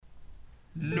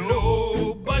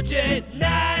No budget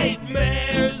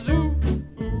nightmares. Ooh,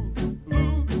 ooh,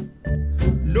 ooh.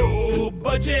 No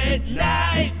budget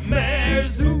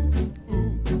nightmares. Ooh,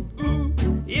 ooh, ooh.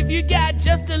 If you got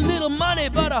just a little money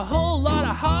but a whole lot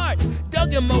of heart,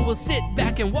 Doug and Mo will sit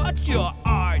back and watch your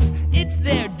art. It's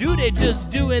their duty,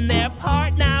 just doing their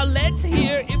part. Now let's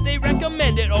hear if they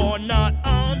recommend it or not.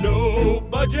 On No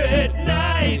Budget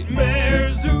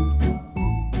Nightmares. Ooh.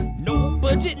 No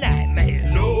budget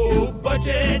nightmares. No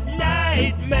budget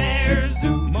nightmares.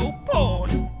 Ooh. Mo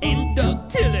Porn and Doug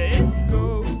Tilley.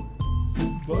 No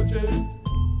budget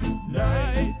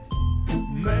nightmares.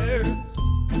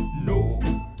 No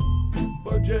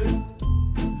budget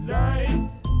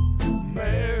nightmares.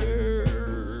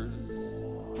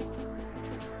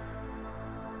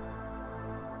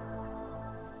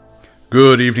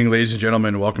 Good evening, ladies and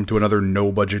gentlemen. Welcome to another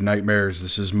No Budget Nightmares.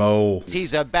 This is Mo.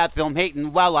 He's a bad film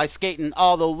hating while I skating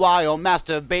all the while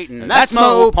masturbating. That's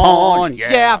Mo Porn,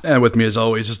 yeah. And with me, as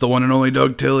always, is the one and only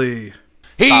Doug Tilley.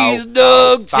 He's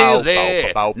Doug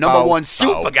Tilley, number one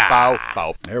super guy.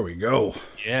 There we go.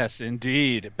 Yes,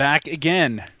 indeed. Back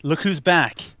again. Look who's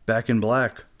back. Back in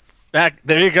black. Back.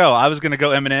 There you go. I was going to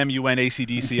go Eminem. You went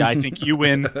AC/DC. I think you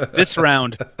win this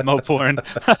round, Mo Porn.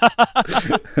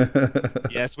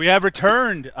 Yes, we have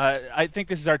returned. I think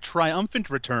this is our triumphant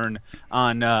return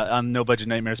on No Budget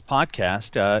Nightmares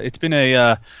podcast. It's been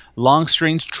a long,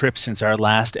 strange trip since our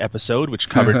last episode, which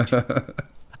covered...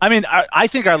 I mean, I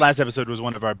think our last episode was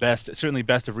one of our best, certainly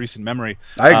best of recent memory.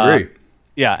 I agree.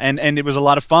 Yeah, and it was a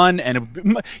lot of fun.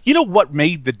 And you know what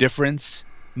made the difference,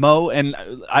 Mo? And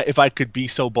if I could be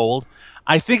so bold,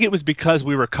 I think it was because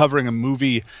we were covering a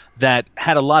movie that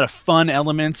had a lot of fun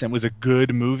elements and was a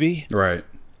good movie. Right.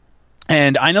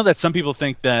 And I know that some people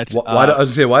think that. I was gonna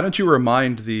say, why don't you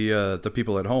remind the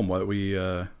people at home what we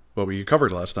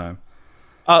covered last time?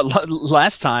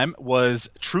 Last time was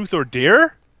Truth or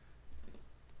Dare?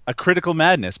 A Critical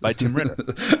Madness by Tim Ritter.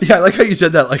 Yeah, I like how you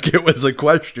said that like it was a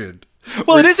question.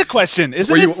 Well, it is a question,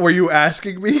 isn't it? Were you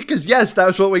asking me? Because yes, that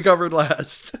was what we covered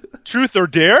last. Truth or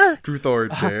Dare? Truth or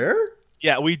Dare?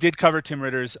 Yeah, we did cover Tim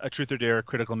Ritter's A Truth or Dare,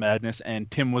 Critical Madness,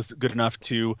 and Tim was good enough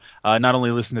to not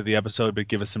only listen to the episode, but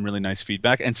give us some really nice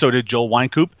feedback. And so did Joel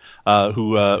Weinkoop,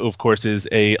 who, of course, is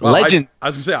a legend. I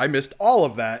was going to say, I missed all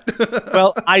of that.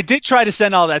 Well, I did try to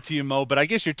send all that to you, Mo, but I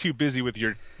guess you're too busy with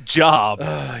your job.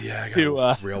 Yeah, I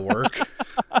got real work.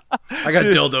 I got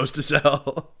dildos to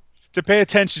sell. To pay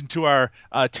attention to our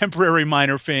temporary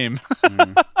minor fame.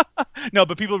 No,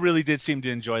 but people really did seem to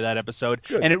enjoy that episode.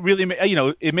 Good. And it really,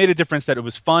 it made a difference that it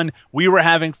was fun. We were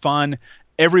having fun.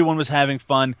 Everyone was having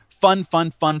fun.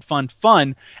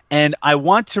 Fun. And I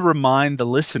want to remind the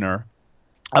listener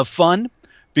of fun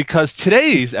because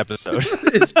today's episode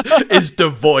is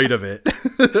devoid of it.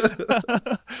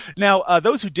 Now,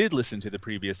 those who did listen to the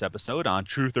previous episode on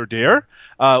Truth or Dare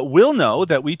will know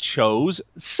that we chose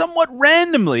somewhat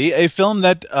randomly a film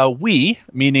that we,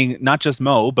 meaning not just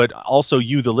Mo, but also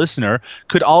you, the listener,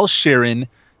 could all share in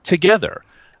together.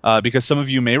 Because some of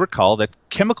you may recall that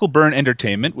Chemical Burn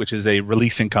Entertainment, which is a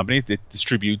releasing company that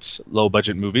distributes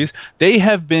low-budget movies, they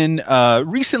have been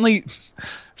recently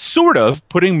sort of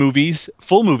putting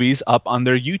full movies up on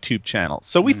their YouTube channel.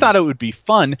 So we thought it would be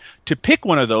fun to pick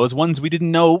one of those, one we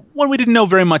didn't know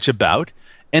very much about,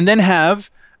 and then have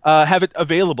it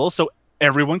available so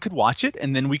everyone could watch it,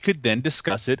 and then we could then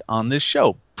discuss it on this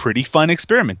show. Pretty fun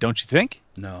experiment, don't you think?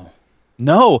 No.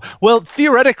 Well,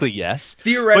 theoretically, yes.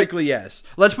 Yes.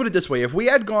 Let's put it this way. If we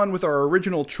had gone with our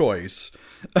original choice,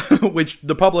 which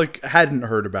the public hadn't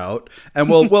heard about, and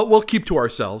we'll keep to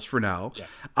ourselves for now.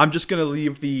 Yes. I'm just going to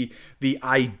leave the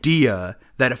idea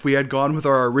that if we had gone with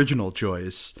our original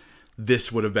choice,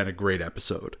 this would have been a great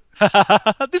episode.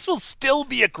 This will still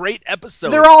be a great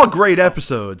episode. They're all great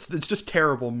episodes. It's just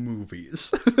terrible movies.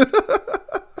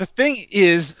 The thing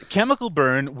is, Chemical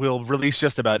Burn will release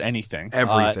just about anything.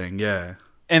 Everything, yeah.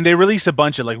 And they release a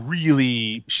bunch of they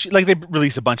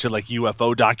release a bunch of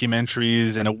UFO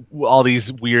documentaries and all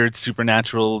these weird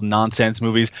supernatural nonsense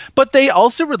movies. But they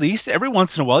also release every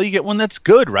once in a while you get one that's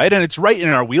good, right? And it's right in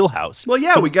our wheelhouse. Well,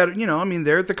 yeah, we got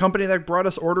they're the company that brought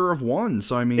us Order of One.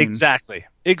 So I mean,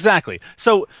 exactly.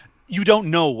 So you don't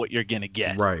know what you're gonna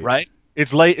get, right?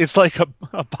 It's like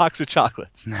a box of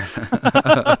chocolates.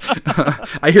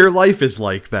 I hear life is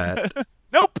like that.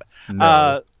 Nope.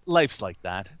 No. Life's like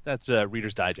that. That's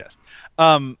Reader's Digest.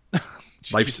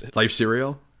 Life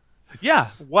cereal? Yeah.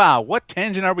 Wow. What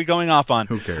tangent are we going off on?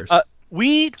 Who cares?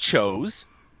 We chose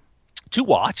to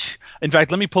watch. In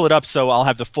fact, let me pull it up so I'll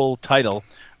have the full title.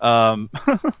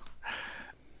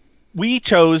 We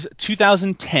chose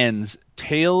 2010's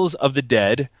Tales of the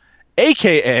Dead,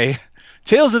 a.k.a.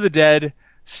 Tales of the Dead,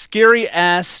 Scary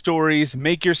ass stories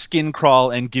make your skin crawl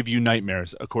and give you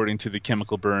nightmares, according to the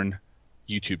Chemical Burn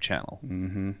YouTube channel.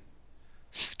 Mm-hmm.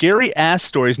 Scary ass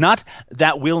stories, not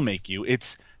that will make you.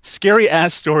 It's scary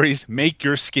ass stories make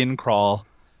your skin crawl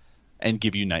and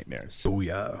give you nightmares. Oh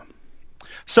yeah.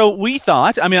 So we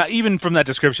thought, I mean, even from that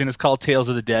description, it's called Tales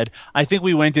of the Dead. I think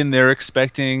we went in there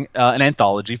expecting an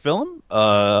anthology film,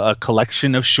 a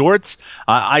collection of shorts.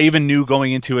 I even knew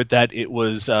going into it that it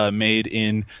was made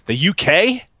in the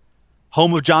UK,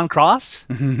 home of John Cross.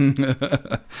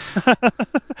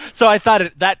 So I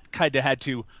thought that kind of had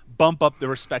to bump up the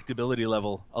respectability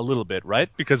level a little bit, right?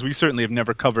 Because we certainly have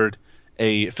never covered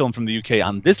a film from the UK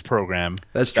on this program.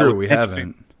 That's true. We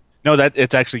haven't. No,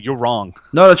 it's actually, you're wrong.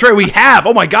 No, that's right. We have.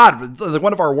 Oh my God,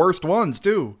 one of our worst ones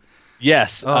too.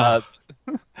 Yes,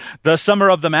 the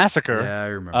Summer of the Massacre. Yeah, I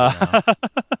remember.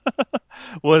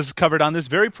 Was covered on this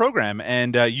very program,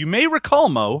 and you may recall,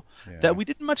 Mo, that we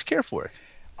didn't much care for it.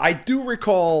 I do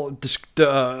recall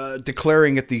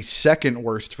declaring it the second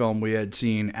worst film we had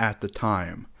seen at the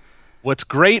time. What's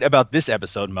great about this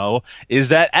episode, Mo, is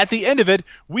that at the end of it,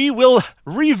 we will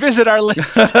revisit our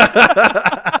list.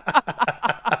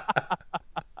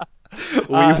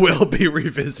 We will be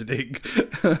revisiting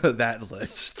that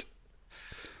list.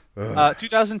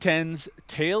 2010's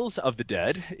Tales of the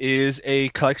Dead is a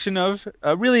collection of,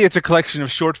 really it's a collection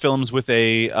of short films with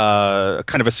a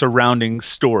kind of a surrounding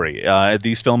story.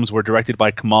 These films were directed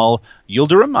by Kamal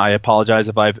Yildirim. I apologize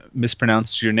if I've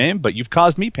mispronounced your name, but you've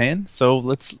caused me pain, so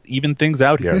let's even things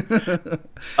out here.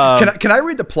 Can I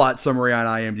read the plot summary on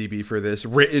IMDb for this,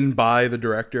 written by the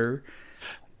director?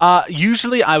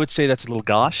 Usually I would say that's a little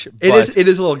gosh. It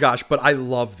is a little gosh, but I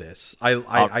love this.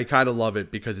 I kind of love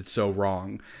it because it's so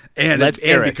wrong. And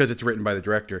because it's written by the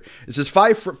director. It says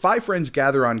five friends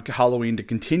gather on Halloween to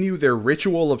continue their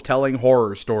ritual of telling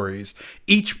horror stories,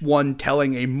 each one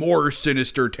telling a more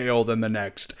sinister tale than the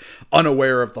next,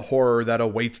 unaware of the horror that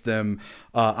awaits them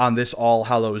on this All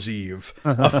Hallows Eve.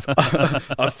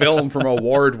 A film from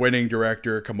award-winning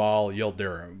director Kamal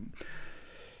Yildirim.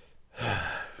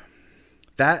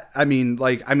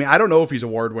 I don't know if he's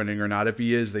award-winning or not. If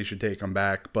he is, they should take him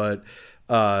back. But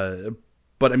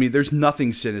I mean, there's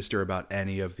nothing sinister about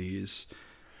any of these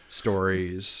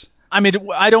stories. I mean,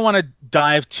 I don't want to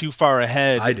dive too far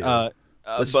ahead. I do.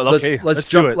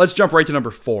 Let's jump right to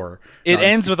number 4. It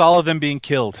ends with all of them being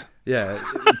killed. Yeah,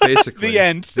 basically. The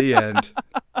end. The end.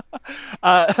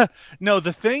 No,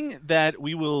 the thing that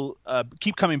we will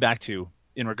keep coming back to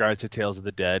in regards to Tales of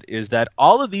the Dead is that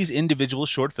all of these individual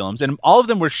short films, and all of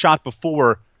them were shot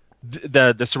before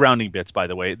the surrounding bits, by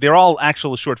the way, they're all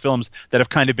actual short films that have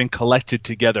kind of been collected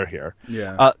together here.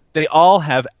 Yeah. They all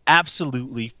have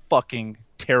absolutely fucking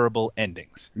terrible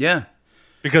endings. Yeah.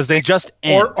 Because they just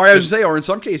end. Or I would say, or in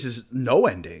some cases, no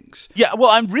endings. Yeah, well,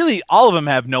 all of them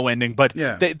have no ending, but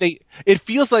yeah. It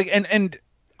feels like, and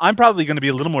I'm probably going to be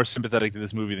a little more sympathetic to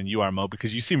this movie than you are, Mo,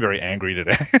 because you seem very angry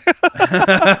today.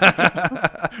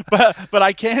 but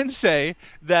I can say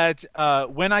that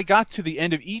when I got to the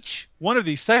end of each one of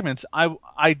these segments, I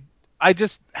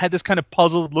just had this kind of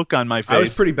puzzled look on my face. I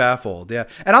was pretty baffled, yeah.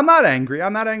 And I'm not angry.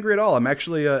 I'm not angry at all. I'm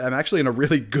actually in a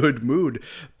really good mood.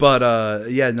 But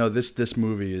this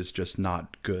movie is just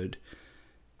not good.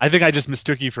 I think I just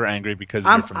mistook you for angry because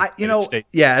you're from the United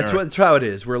States. Yeah, that's how it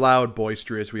is. We're loud,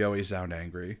 boisterous. We always sound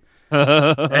angry.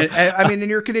 and I mean, and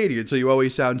you're Canadian, so you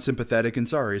always sound sympathetic and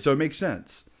sorry. So it makes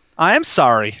sense. I am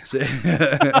sorry.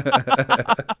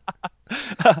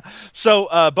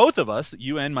 So both of us,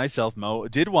 you and myself, Mo,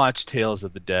 did watch Tales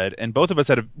of the Dead, and both of us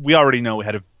had a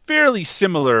fairly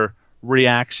similar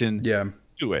reaction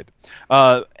to it.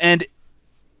 And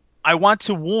I want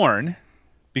to warn,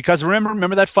 because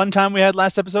remember that fun time we had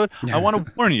last episode? I want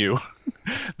to warn you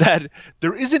that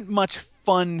there isn't much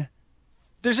fun.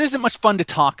 There isn't much fun to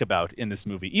talk about in this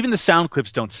movie. Even the sound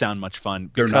clips don't sound much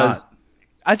fun. They're not.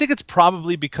 I think it's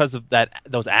probably because of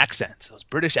those accents, those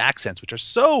British accents, which are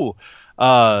so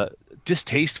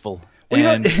distasteful.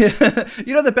 Well,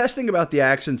 the best thing about the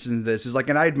accents in this is, like,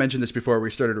 and I had mentioned this before we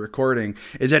started recording,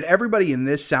 is that everybody in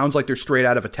this sounds like they're straight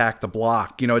out of Attack the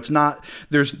Block. You know, it's not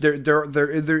there's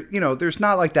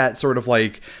not like that sort of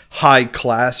like high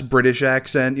class British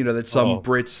accent, that some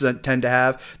Brits tend to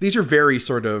have. These are very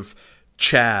sort of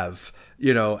chav,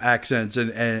 accents,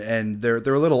 and they're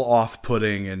a little off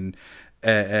putting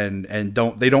and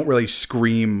don't really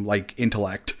scream like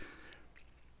intellect.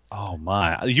 Oh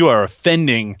my! You are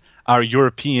offending our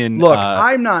European. Look,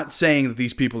 I'm not saying that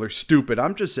these people are stupid.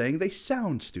 I'm just saying they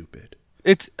sound stupid.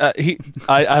 It's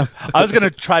I was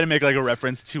gonna try to make like a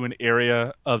reference to an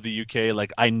area of the UK,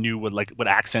 like I knew what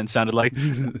accents sounded like.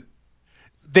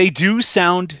 They do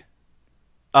sound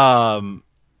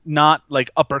not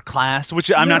like upper class,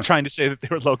 which I'm Yeah. not trying to say that they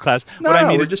were low class. No, what I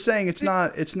mean we're is just saying it's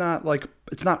not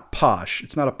posh.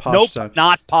 It's not a posh nope, sound.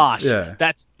 not posh. Yeah.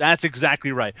 That's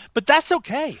exactly right. But that's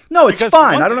okay. No, it's Because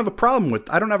fine. one I don't thing- have a problem with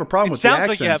the It sounds accents.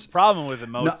 like you have a problem with it,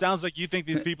 Mo. No. It sounds like you think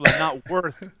these people are not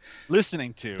worth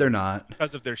listening to. They're not.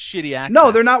 because of their shitty accents.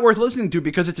 No, they're not worth listening to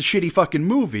because it's a shitty fucking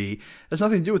movie. It has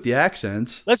nothing to do with the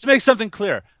accents. Let's make something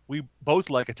clear. We both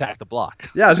like Attack the Block.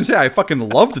 Yeah, I was gonna say I fucking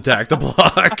loved Attack the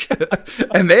Block,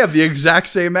 and they have the exact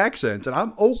same accents, and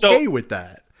I'm okay with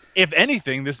that. If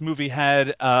anything, this movie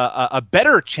had a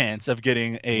better chance of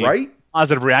getting a Right?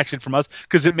 positive reaction from us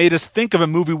because it made us think of a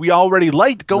movie we already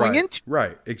liked going right, into.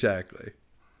 right, exactly.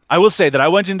 I will say that I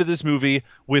went into this movie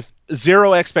with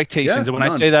zero expectations. Yeah, And when I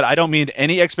none. say that, I don't mean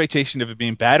any expectation of it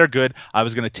being bad or good. I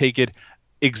was going to take it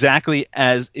exactly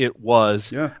as it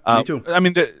was. Yeah, me too. I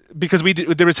mean, because it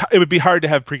would be hard to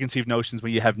have preconceived notions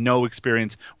when you have no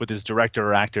experience with this director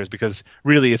or actors, because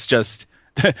really it's just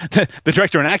the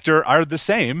director and actor are the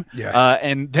same. Yeah.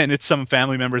 And then it's some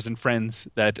family members and friends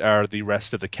that are the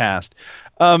rest of the cast.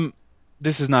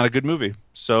 This is not a good movie.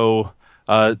 So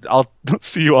I'll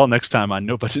see you all next time on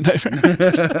No Budget Nightmares.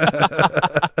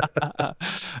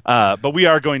 But we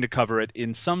are going to cover it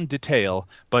in some detail.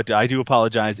 But I do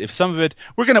apologize if some of it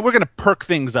we're gonna perk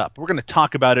things up. We're gonna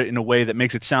talk about it in a way that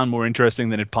makes it sound more interesting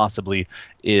than it possibly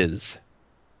is.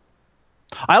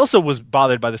 I also was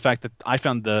bothered by the fact that I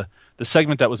found the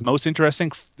segment that was most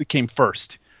interesting came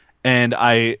first, and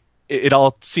it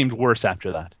all seemed worse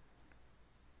after that.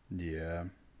 Yeah,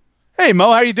 Hey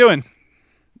Mo, how you doing?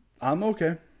 I'm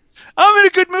okay. I'm in a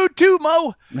good mood too,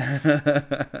 Mo.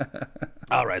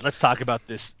 All right, let's talk about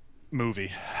this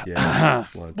movie. Yeah.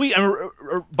 let's-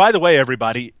 By the way,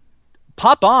 everybody,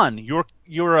 pop on your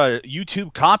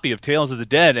YouTube copy of Tales of the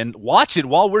Dead and watch it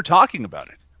while we're talking about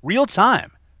it. Real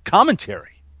time commentary.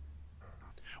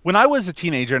 When I was a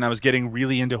teenager and I was getting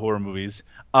really into horror movies,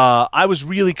 I was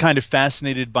really kind of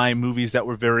fascinated by movies that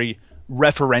were very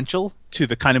referential to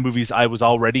the kind of movies I was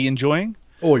already enjoying.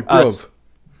 Oi, bruv.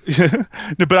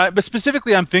 No, but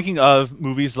specifically, I'm thinking of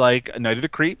movies like Night of the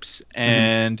Creeps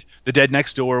and The Dead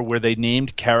Next Door, where they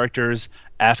named characters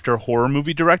after horror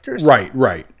movie directors.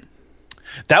 Right.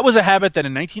 That was a habit that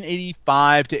in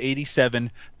 1985 to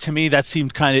 87, to me, that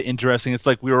seemed kind of interesting. It's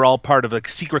like we were all part of a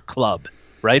secret club,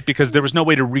 right? Because there was no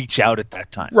way to reach out at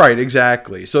that time. Right,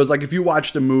 exactly. So it's like if you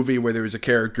watched a movie where there was a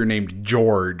character named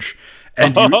George,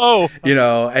 and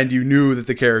and you knew that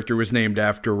the character was named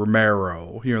after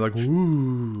Romero, you're like,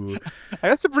 ooh.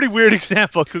 That's a pretty weird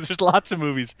example because there's lots of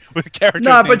movies with characters.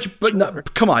 No, named but no,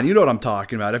 come on, you know what I'm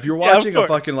talking about. If you're Yeah, of watching a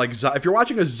course. fucking if you're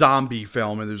watching a zombie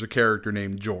film and there's a character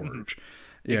named George,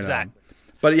 you know. Exactly.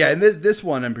 But yeah, and this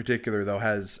one in particular though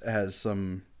has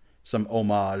some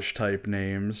homage type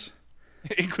names.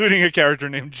 including a character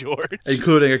named George.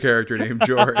 Including a character named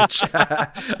George.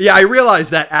 Yeah, I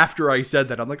realized that after I said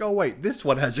that. I'm like, oh, wait, this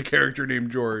one has a character named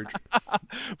George.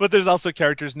 But there's also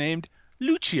characters named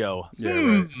Lucio. Yeah,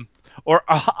 right. Or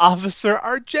Officer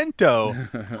Argento.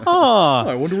 Huh.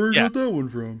 I wonder where you Yeah. got that one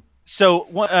from. So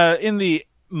in the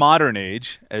modern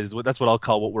age, that's what I'll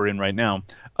call what we're in right now,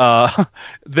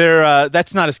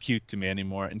 that's not as cute to me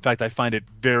anymore. In fact, I find it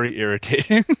very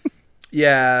irritating.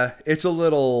 Yeah, it's a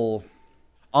little...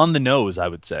 On the nose, I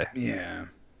would say. Yeah.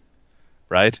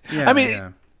 Right? Yeah, I mean,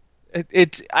 yeah.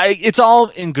 it's all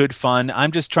in good fun.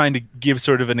 I'm just trying to give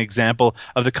sort of an example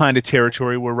of the kind of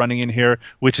territory we're running in here,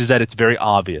 which is that it's very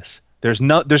obvious. There's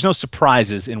no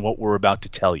surprises in what we're about to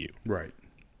tell you. Right.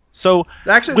 So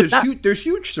Actually, with there's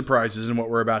huge surprises in what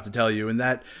we're about to tell you. In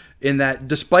that,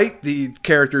 despite the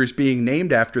characters being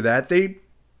named after that,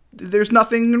 there's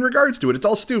nothing in regards to it. It's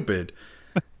all stupid.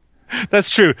 that's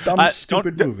true. Dumb,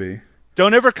 stupid movie.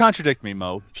 Don't ever contradict me,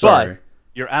 Mo. Sorry. But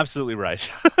you're absolutely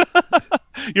right.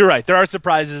 You're right. There are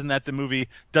surprises in that the movie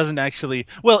doesn't actually.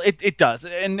 Well, it does,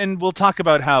 and we'll talk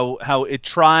about how it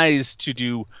tries to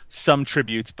do some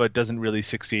tributes, but doesn't really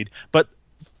succeed. But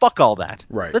fuck all that.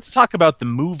 Right. Let's talk about the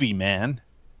movie, man.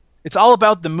 It's all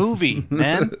about the movie,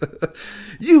 man.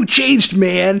 You changed,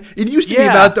 man. It used to be Yeah.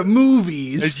 about the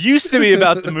movies. It used to be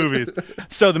about the movies.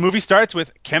 So the movie starts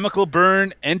with Chemical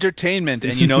Burn Entertainment.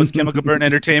 And you know it's Chemical Burn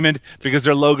Entertainment because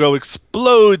their logo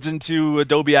explodes into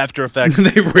Adobe After Effects.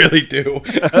 They really do.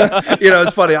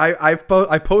 It's funny. I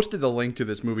posted the link to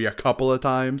this movie a couple of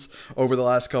times over the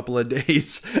last couple of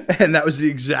days, and that was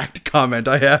the exact comment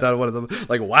I had on one of them.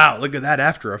 Like, wow, look at that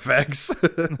After Effects.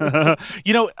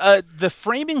 The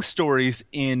framing stories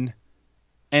in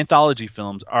anthology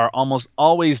films are almost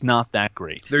always not that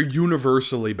great. They're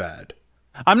universally bad.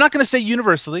 I'm not going to say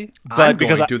universally, but I'm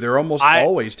because going to. They're almost I-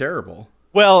 always terrible.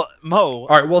 Well, Mo.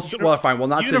 All right, well, fine. We'll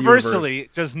not say universally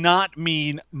does not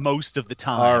mean most of the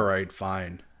time. All right,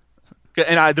 fine.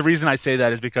 And the reason I say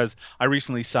that is because I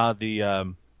recently saw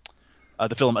the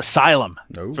film Asylum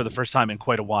for the first time in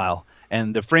quite a while,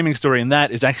 and the framing story in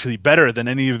that is actually better than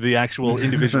any of the actual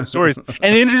individual stories.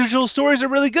 And the individual stories are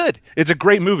really good. It's a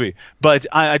great movie, but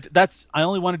I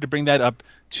only wanted to bring that up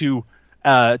to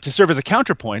serve as a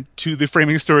counterpoint to the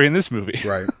framing story in this movie,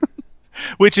 Right?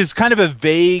 which is kind of a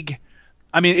vague.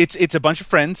 I mean, it's a bunch of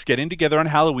friends getting together on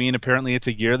Halloween. Apparently, it's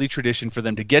a yearly tradition for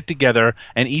them to get together,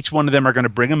 and each one of them are going to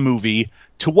bring a movie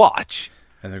to watch.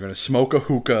 And they're going to smoke a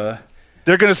hookah.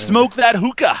 They're going to smoke that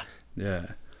hookah. Yeah.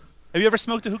 Have you ever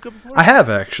smoked a hookah before? I have,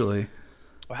 actually.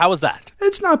 How was that?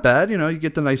 It's not bad. You know, you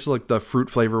get the nice, like, the fruit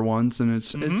flavor ones, and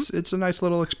it's a nice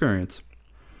little experience.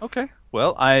 Okay.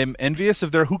 Well, I'm envious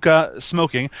of their hookah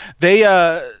smoking. They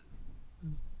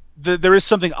there is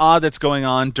something odd that's going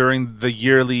on during the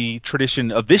yearly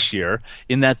tradition of this year,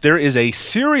 in that there is a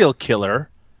serial killer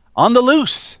on the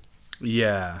loose.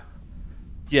 Yeah.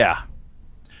 Yeah.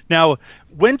 Now,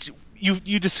 when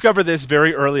you discover this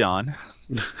very early on,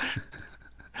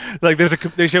 like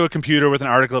they show a computer with an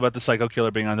article about the psycho killer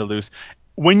being on the loose.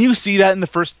 When you see that in the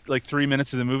first 3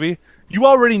 minutes of the movie, you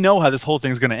already know how this whole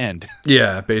thing's going to end.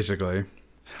 Yeah, basically.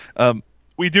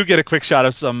 We do get a quick shot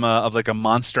of some of like a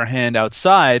monster hand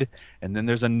outside, and then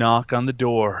there's a knock on the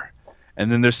door,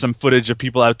 and then there's some footage of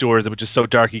people outdoors, which is so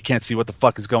dark you can't see what the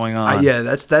fuck is going on. Yeah,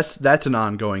 that's an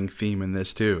ongoing theme in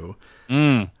this too.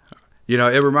 You know,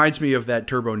 it reminds me of that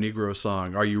Turbo Negro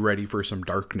song, "Are You Ready for Some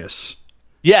Darkness?"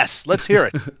 Yes, let's hear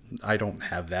it. I don't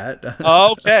have that.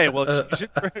 Okay, well,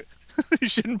 you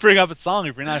shouldn't bring up a song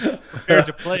if you're not prepared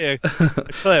to play a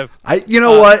clip. You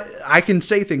know what? I can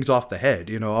say things off the head,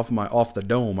 you know, off the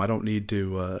dome. I don't need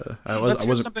to.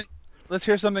 Let's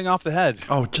hear something off the head.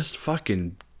 Oh, just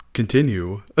fucking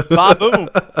continue. Ba-boom.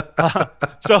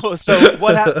 So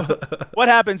what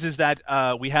happens is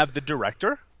that we have the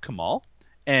director, Kamal,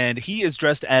 and he is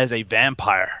dressed as a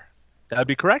vampire. That would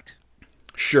be correct?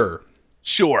 Sure.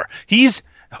 He's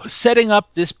setting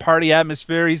up this party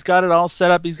atmosphere. He's got it all set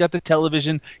up. He's got the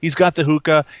television. He's got the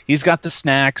hookah. He's got the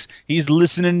snacks. He's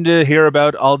listening to hear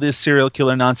about all this serial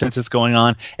killer nonsense that's going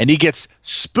on, and he gets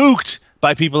spooked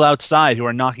by people outside who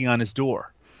are knocking on his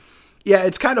door. Yeah,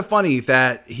 it's kind of funny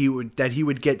that he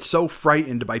would get so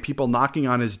frightened by people knocking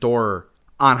on his door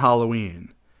on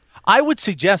Halloween. I would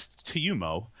suggest to you,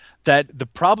 Mo, that the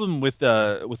problem with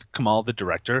Kamal, the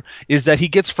director, is that he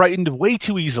gets frightened way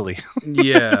too easily.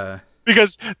 Yeah.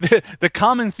 Because the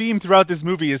common theme throughout this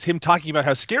movie is him talking about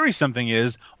how scary something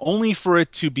is, only for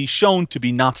it to be shown to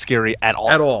be not scary at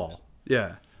all. At all.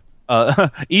 Yeah.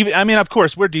 Of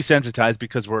course, we're desensitized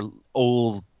because we're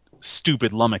old,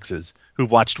 stupid lummoxes who've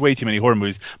watched way too many horror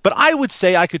movies. But I would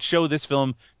say I could show this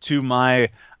film to my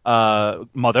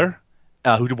mother,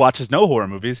 who watches no horror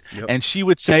movies, and she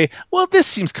would say, well, this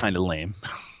seems kind of lame.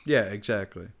 Yeah,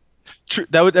 exactly. True.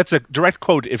 That's a direct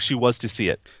quote if she was to see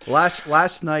it.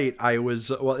 Last night it was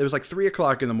like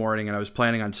 3:00 in the morning, and I was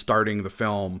planning on starting the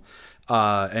film,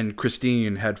 and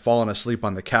Christine had fallen asleep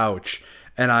on the couch,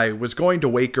 and I was going to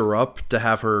wake her up to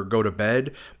have her go to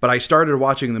bed, but I started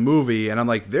watching the movie, and I'm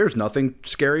like, there's nothing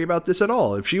scary about this at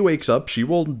all. If she wakes up, she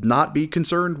will not be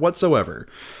concerned whatsoever.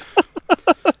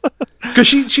 Because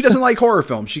she doesn't like horror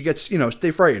films. She gets,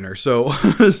 they frighten her. So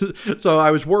so I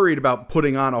was worried about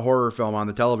putting on a horror film on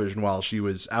the television while she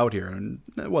was out here, and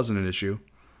it wasn't an issue.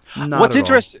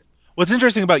 What's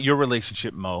interesting about your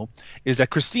relationship, Mo, is that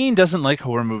Christine doesn't like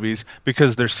horror movies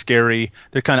because they're scary.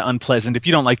 They're kind of unpleasant. If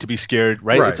you don't like to be scared,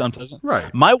 right? It's unpleasant.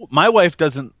 Right. My wife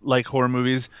doesn't like horror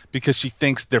movies because she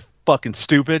thinks they're fucking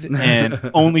stupid and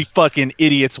only fucking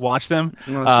idiots watch them.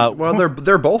 Well,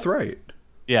 they're both right.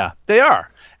 Yeah, they are.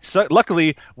 So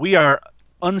luckily, we are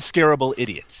unscarable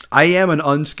idiots. I am an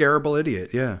unscarable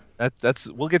idiot. Yeah.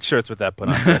 We'll get shirts with that put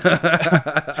on.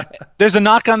 There's a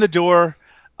knock on the door.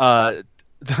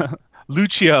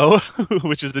 Lucio,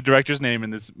 which is the director's name in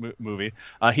this movie,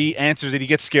 he answers it. He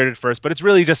gets scared at first, but it's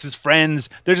really just his friends.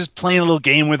 They're just playing a little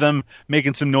game with him,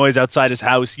 making some noise outside his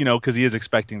house, because he is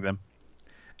expecting them.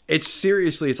 It's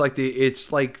like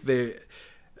the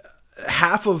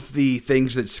half of the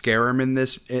things that scare him in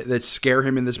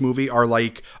this movie are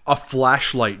like a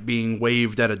flashlight being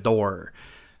waved at a door.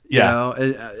 Yeah.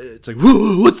 It's like,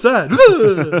 what's that?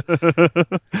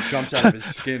 Jumps out of his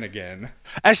skin again.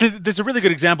 Actually, there's a really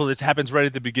good example that happens right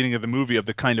at the beginning of the movie of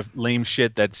the kind of lame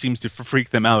shit that seems to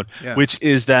freak them out, which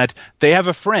is that they have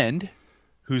a friend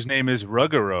whose name is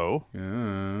Ruggero,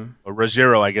 or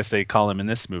Ruggiero, I guess they call him in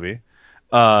this movie.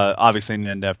 Obviously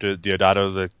named after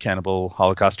Deodato, the cannibal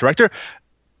Holocaust director.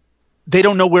 They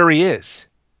don't know where he is.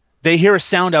 they hear a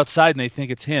sound outside and they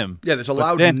think it's him. Yeah, there's a But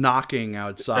loud then- knocking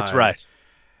outside. That's right.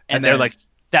 And, And they're then- like,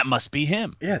 that must be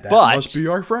him. Yeah, that but, must be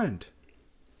our friend.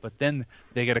 But then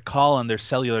they get a call on their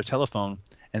cellular telephone,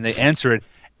 and they answer it,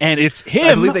 and it's him.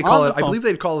 I believe they call on it. the I phone. believe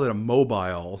they'd call it a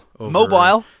mobile. Over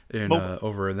Mobile?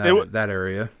 over in They were- that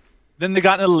area. Then they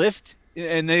got in a lift,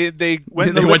 and they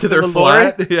went. They went to their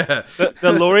lorry. flat. Yeah,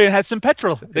 The lorry had some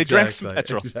petrol. They drank some Exactly,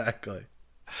 petrol. Exactly.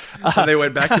 And they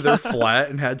went back to their flat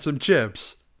and had some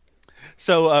chips.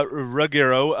 So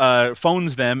Ruggiero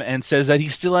phones them and says that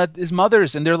he's still at his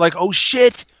mother's, and they're like, "Oh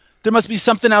shit, there must be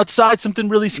something outside, something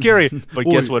really scary." But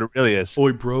guess Oi. what it really is?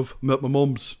 Oi, bruv, met my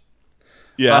mum's.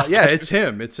 Yeah, Yeah, it's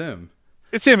him. It's him.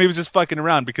 it's him. He was just fucking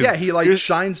around because Yeah, he like here's-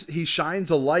 shines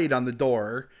a light on the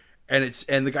door, and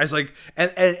the guy's like,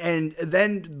 and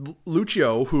then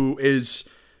Lucio, who is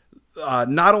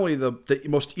not only the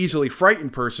most easily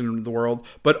frightened person in the world,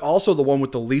 but also the one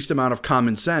with the least amount of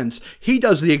common sense, he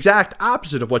does the exact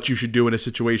opposite of what you should do in a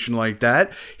situation like that.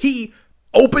 He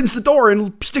opens the door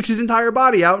and sticks his entire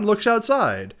body out and looks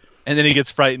outside. and then he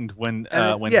gets frightened when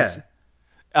yeah.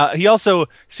 he also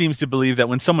seems to believe that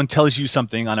when someone tells you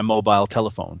something on a mobile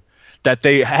telephone, that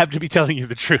they have to be telling you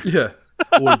the truth. Yeah.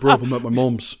 Oi, bruv, I'm at my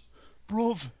mum's.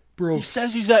 Bruv, Bro. he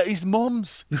says he's at his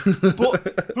mum's,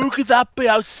 but who could that be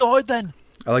outside then?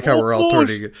 I like how we're all boy.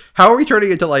 turning it. How are we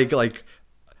turning into like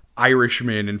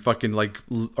Irishmen and fucking like,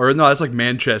 or no, that's like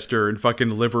Manchester and fucking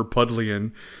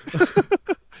Liverpudlian.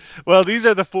 Well, these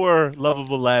are the four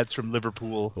lovable lads from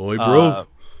Liverpool. Oi, bruv.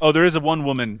 There is one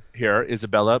woman here,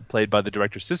 Isabella, played by the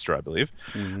director's sister, I believe.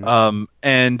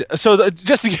 And so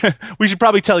we should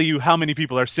probably tell you how many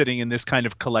people are sitting in this kind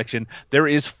of collection. There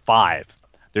is 5.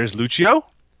 There's Lucio,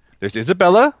 there's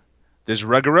Isabella, there's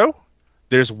Ruggiero,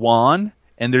 there's Juan,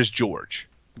 and there's George.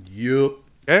 Yup.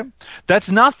 Okay, that's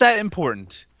not that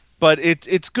important, but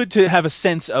it's good to have a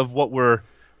sense of what we're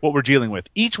dealing with.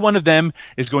 Each one of them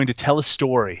is going to tell a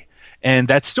story, and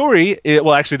that story,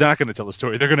 well, actually, they're not going to tell a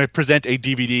story. They're going to present a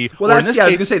DVD. Well, or in that's this I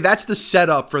was case- gonna say that's the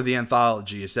setup for the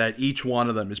anthology. Is that each one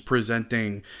of them is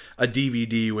presenting a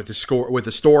DVD with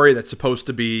a story that's supposed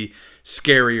to be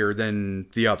scarier than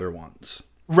the other ones.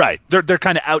 Right. They're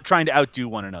kind of trying to outdo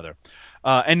one another.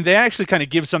 And they actually kind of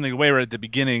give something away right at the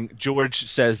beginning. George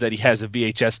says that he has a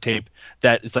VHS tape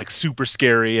that is like super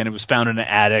scary and it was found in an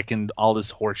attic and all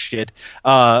this horse shit.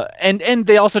 And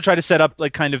they also try to set up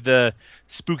like kind of the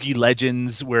spooky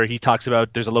legends where he talks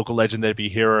about there's a local legend that if you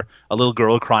hear a little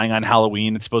girl crying on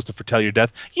Halloween, it's supposed to foretell your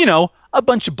death. You know, a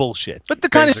bunch of bullshit. But the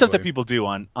kind of stuff that Basically. people do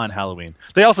on Halloween.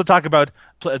 They also talk about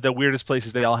the weirdest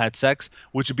places they all had sex,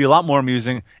 which would be a lot more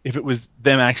amusing if it was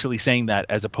them actually saying that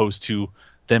as opposed to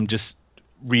them just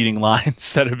reading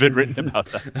lines that have been written about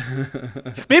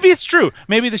that. Maybe it's true.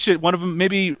 Maybe the shit. One of them.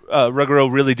 Maybe Ruggiero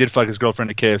really did fuck his girlfriend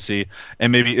at KFC,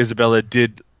 and maybe Isabella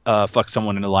did fuck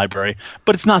someone in a library.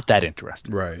 But it's not that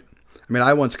interesting. Right. I mean,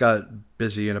 I once got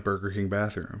busy in a Burger King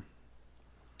bathroom.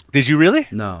 Did you really?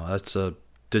 No, that's a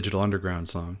Digital Underground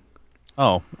song.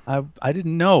 Oh, I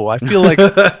didn't know. I feel like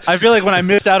when I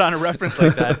miss out on a reference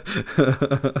like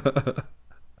that.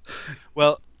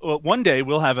 Well, one day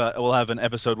we'll have an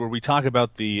episode where we talk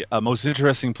about the most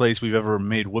interesting place we've ever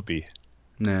made whoopee.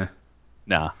 Nah.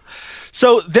 Nah.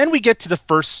 So then we get to the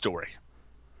first story.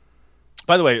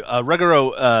 By the way,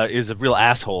 Ruggiero is a real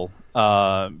asshole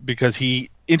because he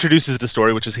introduces the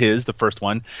story, which is the first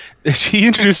one. He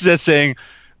introduces it saying,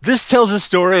 "This tells a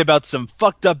story about some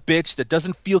fucked up bitch that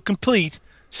doesn't feel complete,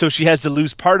 so she has to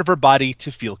lose part of her body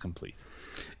to feel complete."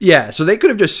 Yeah, so they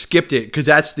could have just skipped it because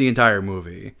that's the entire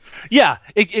movie. Yeah,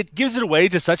 it gives it away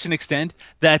to such an extent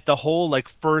that the whole like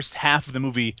first half of the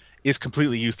movie is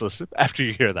completely useless after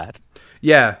you hear that.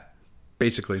 Yeah,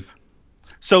 basically.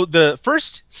 So the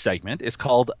first segment is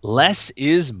called Less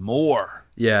is More.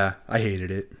 Yeah, I hated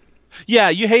it. Yeah,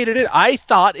 you hated it. I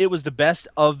thought it was the best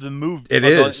of the movie. It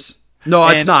is. No,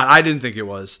 it's and- not. I didn't think it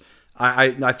was.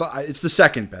 I thought it's the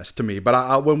second best to me,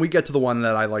 but when we get to the one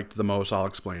that I liked the most, I'll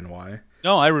explain why.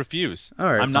 No, I refuse. All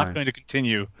right, I'm fine. not going to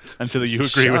continue until you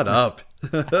agree with Shut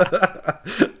me.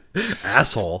 up,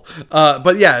 asshole.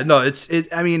 But yeah, no,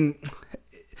 I mean,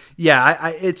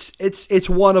 yeah, it's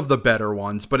one of the better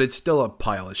ones, but it's still a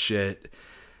pile of shit.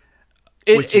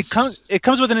 It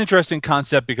comes with an interesting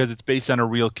concept because it's based on a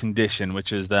real condition,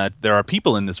 which is that there are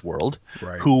people in this world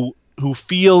Right. who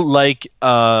feel like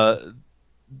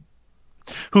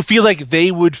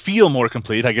they would feel more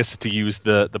complete, I guess to use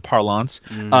the parlance,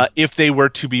 if they were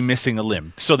to be missing a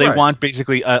limb. So they Right. want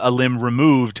basically a limb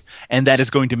removed, and that is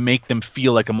going to make them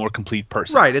feel like a more complete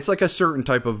person. Right, it's like a certain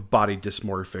type of body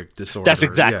dysmorphic disorder. That's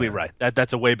exactly Yeah. right.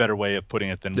 That's a way better way of putting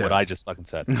it than what Yeah. I just fucking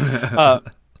said.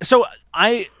 So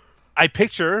I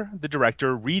picture the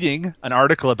director reading an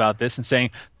article about this and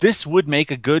saying, this would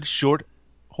make a good short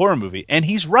horror movie. And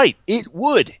he's right. It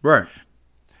would. Right.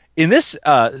 In this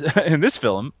in this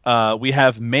film, we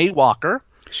have May Walker.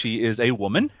 She is a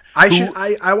woman.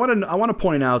 I want to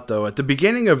point out though, at the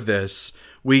beginning of this,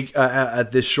 we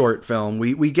at this short film,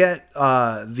 we get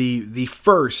the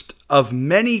first of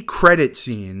many credit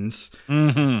scenes.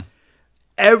 Mm-hmm.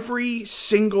 Every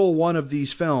single one of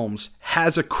these films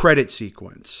has a credit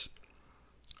sequence.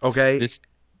 Okay?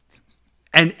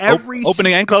 And every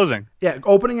opening and closing. Yeah,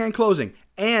 opening and closing.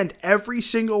 And every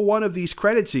single one of these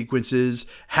credit sequences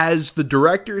has the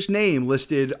director's name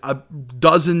listed a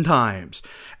dozen times.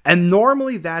 And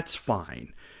normally that's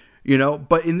fine. You know,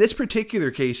 but in this particular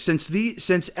case,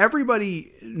 since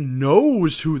everybody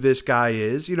knows who this guy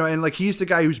is, you know, and like he's the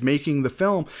guy who's making the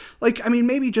film, like, I mean,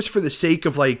 maybe just for the sake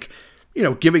of like, you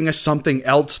know, giving us something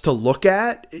else to look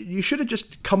at, you should have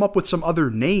just come up with some other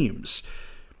names.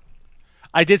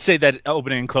 I did say that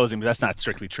opening and closing, but that's not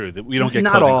strictly true. That we don't get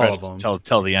Not closing all credits of them.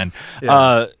 till the end.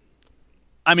 Yeah.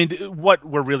 I mean, what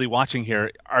we're really watching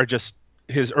here are just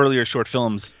his earlier short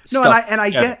films. No, stuff.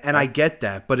 I get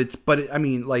that, but I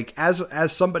mean, like as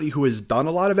somebody who has done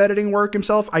a lot of editing work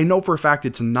himself, I know for a fact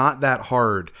it's not that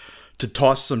hard to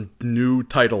toss some new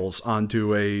titles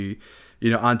onto a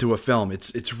film.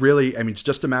 It's really, I mean, it's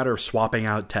just a matter of swapping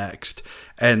out text,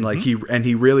 and like he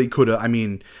really could have. I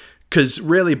mean, because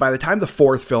really, by the time the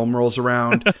fourth film rolls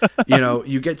around, you know,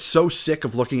 you get so sick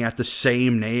of looking at the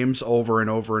same names over and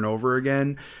over and over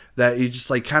again that you just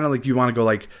like kind of like you want to go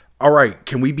like, all right,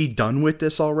 can we be done with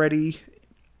this already?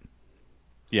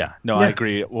 Yeah, no, I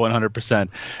agree 100%.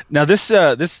 Now, this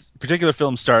particular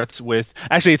film starts with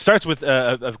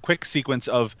a quick sequence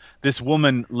of this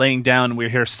woman laying down, and we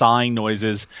hear sighing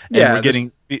noises,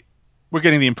 and we're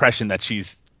getting the impression that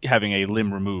she's having a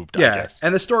limb removed. Yeah, I guess.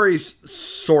 And the story's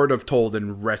sort of told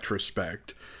in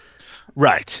retrospect.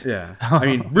 Right. Yeah, I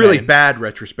mean, really bad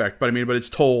retrospect, but it's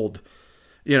told.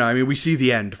 You know, I mean, we see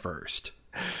the end first.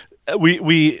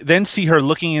 We then see her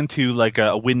looking into like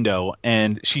a window,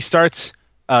 and she starts.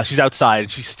 She's outside,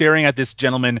 and she's staring at this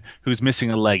gentleman who's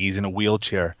missing a leg. He's in a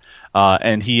wheelchair,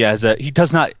 and he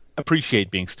does not appreciate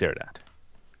being stared at.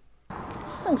 You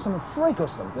think I'm a freak or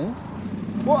something?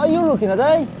 What are you looking at,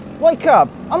 eh? Wake up!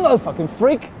 I'm not a fucking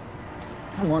freak.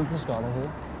 Come on, let's go out of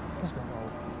here. Let's go.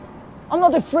 I'm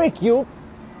not a freak, you.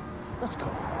 Let's go.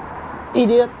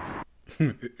 Idiot.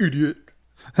 Idiot.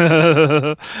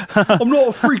 I'm not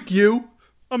a freak, you.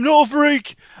 I'm not a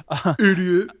freak.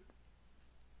 Idiot.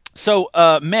 So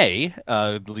May,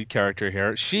 the lead character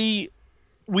here,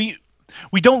 we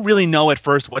don't really know at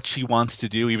first what she wants to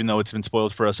do, even though it's been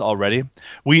spoiled for us already.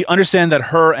 We understand that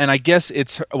her, and I guess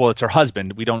it's her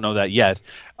husband. We don't know that yet.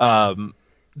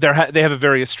 They have a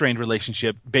very strained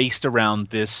relationship based around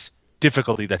this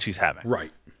difficulty that she's having.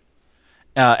 Right.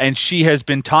 And she has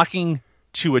been talking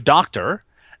to a doctor.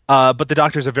 But the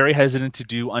doctors are very hesitant to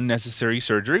do unnecessary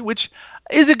surgery, which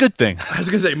is a good thing. I was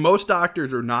going to say, most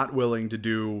doctors are not willing to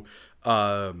do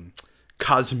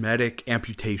cosmetic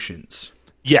amputations.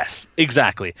 Yes,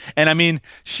 exactly. And I mean,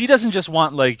 she doesn't just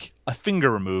want like a finger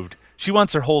removed. She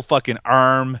wants her whole fucking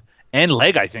arm and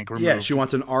leg, I think, removed. Yeah, she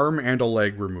wants an arm and a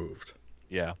leg removed.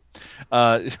 Yeah.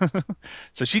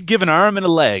 So she'd give an arm and a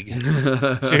leg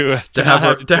to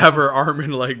have her arm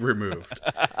and leg removed.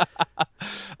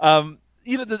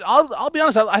 You know, I'll be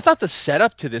honest. I thought the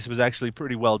setup to this was actually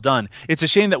pretty well done. It's a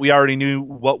shame that we already knew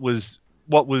what we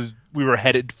were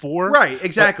headed for. Right,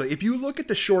 exactly. If you look at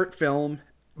the short film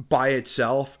by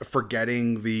itself,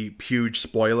 forgetting the huge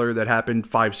spoiler that happened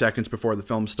 5 seconds before the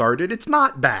film started, it's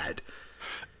not bad.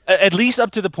 At least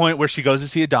up to the point where she goes to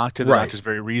see a doctor. The right. doctor's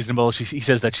very reasonable. He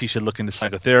says that she should look into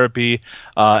psychotherapy,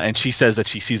 and she says that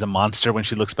she sees a monster when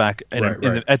she looks back at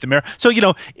the mirror. So, you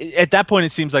know, at that point,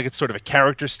 it seems like it's sort of a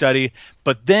character study.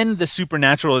 But then the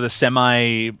supernatural or the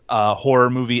semi-horror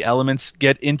movie elements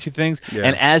get into things. Yeah.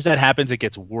 And as that happens, it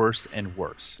gets worse and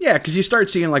worse. Yeah, because you start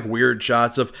seeing like weird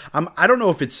shots of I don't know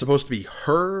if it's supposed to be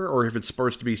her or if it's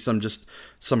supposed to be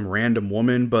some random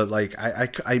woman, but like I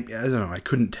don't know, I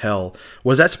couldn't tell.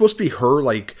 Was that supposed to be her,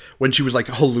 like when she was like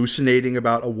hallucinating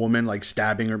about a woman like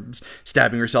stabbing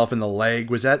herself in the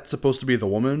leg? Was that supposed to be the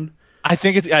woman? I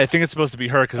think it's supposed to be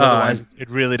her, because otherwise it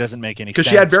really doesn't make any sense. Because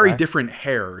she had very different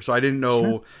hair, so I didn't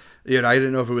know. You know, I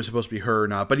didn't know if it was supposed to be her or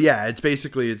not. But yeah,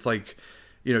 it's like,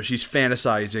 you know, she's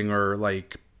fantasizing or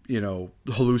like,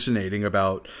 hallucinating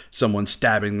about someone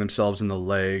stabbing themselves in the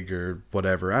leg or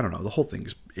whatever. I don't know. The whole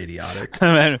thing's idiotic.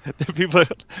 Man, the people,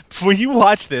 when you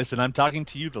watch this, and I'm talking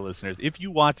to you, the listeners, if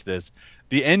you watch this,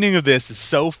 the ending of this is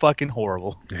so fucking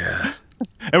horrible. Yeah.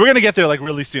 And we're gonna get there like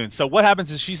really soon. So what happens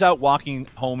is she's out walking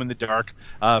home in the dark,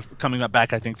 coming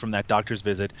back, I think, from that doctor's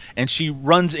visit, and she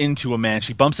runs into a man.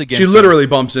 She bumps against. She literally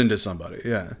bumps into somebody.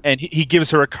 Yeah. And he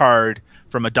gives her a card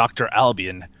from a Dr.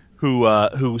 Albion, who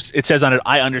it says on it,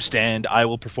 "I understand. I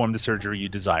will perform the surgery you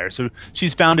desire." So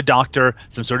she's found a doctor,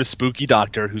 some sort of spooky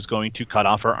doctor, who's going to cut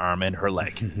off her arm and her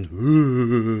leg.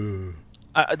 Ooh.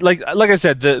 Like I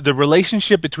said, the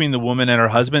relationship between the woman and her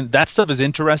husband, that stuff is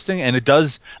interesting, and it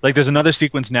does, like, there's another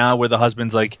sequence now where the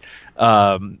husband's like,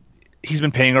 he's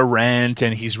been paying her rent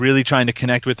and he's really trying to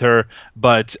connect with her,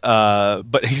 but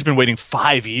he's been waiting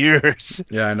 5 years.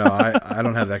 Yeah, I know. I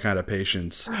don't have that kind of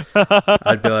patience.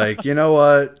 I'd be like, you know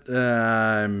what?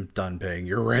 I'm done paying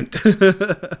your rent.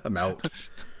 I'm out.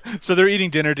 So they're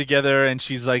eating dinner together, and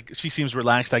she seems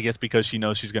relaxed, I guess, because she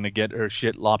knows she's going to get her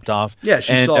shit lopped off. Yeah,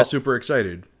 she's all super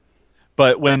excited.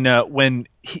 But when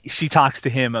she talks to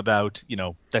him about,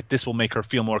 that this will make her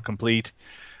feel more complete,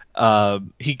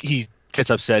 he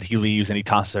gets upset, he leaves, and he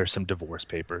tosses her some divorce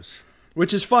papers.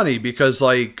 Which is funny because,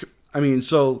 like, I mean,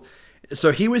 so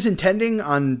he was intending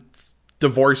on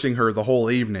divorcing her the whole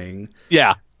evening.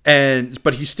 Yeah.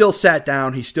 But he still sat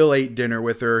down, he still ate dinner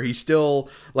with her, he still,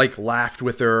 like, laughed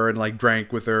with her and, like,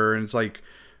 drank with her, and it's like,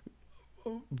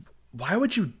 why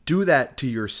would you do that to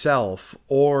yourself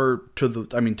or to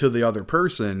the other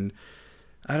person?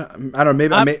 I don't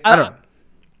know.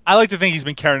 I like to think he's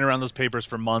been carrying around those papers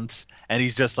for months, and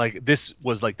he's just like, this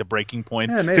was like the breaking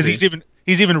point. Yeah, because he's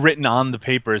even written on the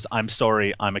papers, "I'm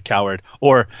sorry, I'm a coward,"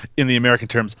 or in the American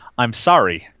terms, "I'm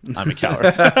sorry, I'm a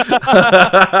coward."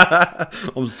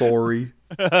 I'm sorry.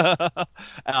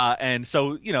 And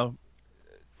so,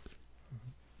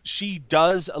 she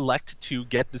does elect to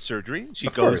get the surgery. She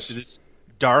goes to this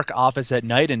dark office at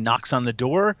night and knocks on the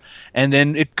door, and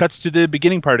then it cuts to the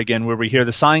beginning part again where we hear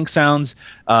the sighing sounds.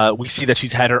 We see that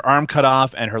she's had her arm cut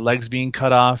off and her legs being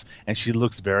cut off, and she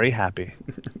looks very happy.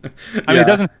 I mean,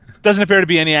 it doesn't appear to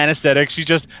be any anesthetic.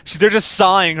 They're just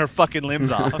sawing her fucking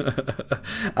limbs off.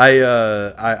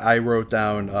 I wrote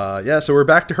down, so we're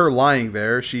back to her lying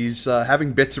there. She's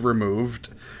having bits removed.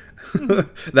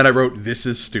 Then I wrote, "This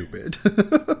is stupid."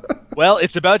 Well,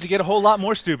 it's about to get a whole lot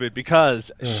more stupid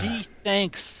because she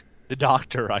thanks the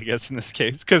doctor, I guess, in this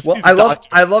case. Because I love,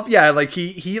 like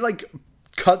he like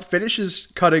finishes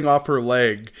cutting off her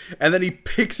leg, and then he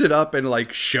picks it up and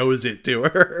like shows it to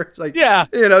her. It's like, yeah,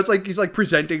 it's like he's like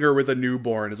presenting her with a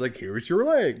newborn. It's like, here's your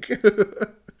leg.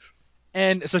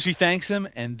 And so she thanks him,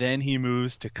 and then he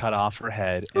moves to cut off her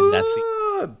head, and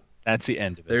that's the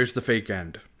end of it. There's the fake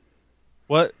end.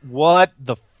 What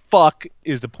the fuck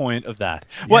is the point of that?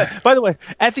 Yeah. What? By the way,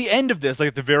 at the end of this, like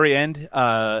at the very end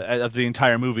of the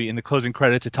entire movie, in the closing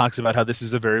credits, it talks about how this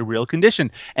is a very real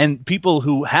condition, and people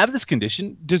who have this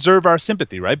condition deserve our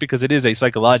sympathy, right? Because it is a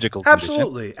psychological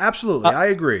condition. Absolutely, I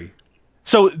agree.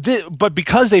 So, but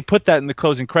because they put that in the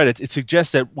closing credits, it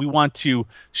suggests that we want to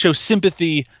show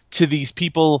sympathy to these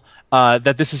people,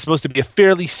 that this is supposed to be a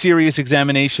fairly serious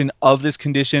examination of this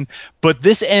condition. But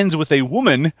this ends with a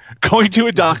woman going to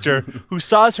a doctor who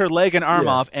saws her leg and arm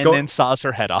off and then saws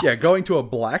her head off. Yeah, going to a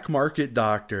black market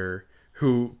doctor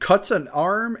who cuts an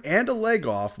arm and a leg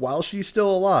off while she's still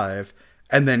alive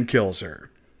and then kills her.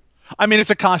 I mean,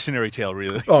 it's a cautionary tale,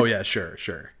 really. Oh, yeah, sure.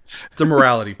 It's a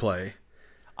morality play.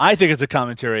 I think it's a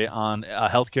commentary on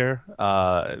healthcare,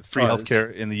 free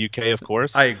healthcare in the UK, of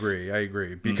course. I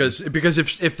agree. Because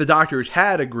if the doctors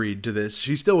had agreed to this,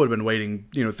 she still would have been waiting,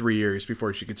 3 years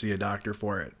before she could see a doctor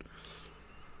for it.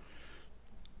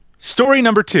 Story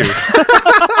number 2.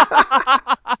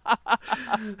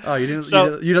 Oh, you didn't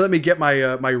let me get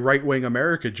my my right-wing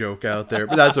America joke out there,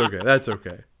 but that's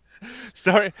okay.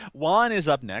 Sorry, Juan is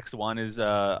up next. Juan is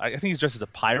I think he's dressed as a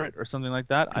pirate or something like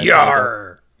that.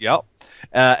 Yarr. Yep.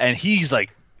 And he's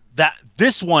like, that.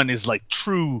 This one is like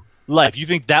true life. You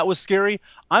think that was scary?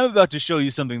 I'm about to show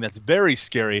you something that's very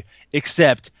scary,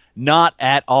 except not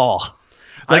at all.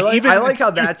 I like how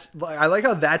that's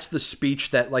the speech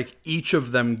that like each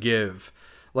of them give.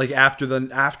 Like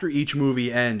after each movie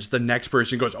ends, the next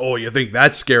person goes, "Oh, you think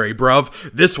that's scary,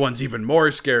 bruv? This one's even more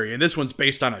scary, and this one's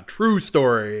based on a true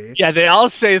story." Yeah, they all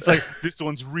say it's like, this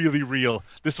one's really real.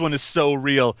 This one is so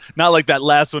real. Not like that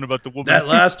last one about the woman. That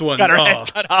last one got her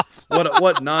head cut off.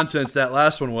 What nonsense that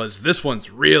last one was. This one's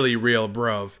really real,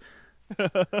 bruv.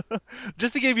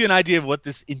 Just to give you an idea of what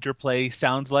this interplay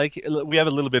sounds like, we have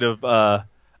a little bit of a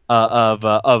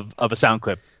sound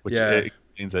clip which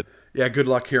explains it. Yeah, good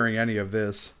luck hearing any of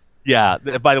this. Yeah.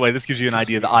 By the way, this gives you an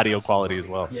idea of the audio quality as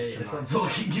well. Yeah, that's what I'm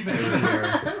talking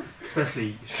about.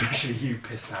 Especially you,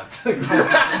 piss pads.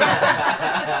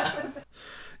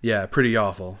 Yeah, pretty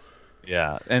awful.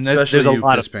 Yeah, and Especially there's a you,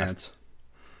 lot piss of pants.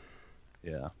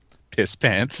 Yeah, piss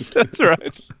pants. That's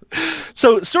right.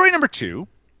 So, story number 2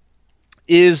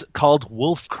 is called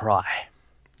Wolf Cry.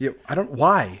 Yeah, I don't.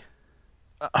 Why?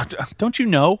 Don't you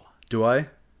know? Do I?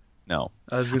 No.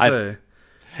 I was gonna say.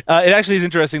 It actually is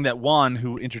interesting that Juan,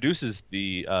 who introduces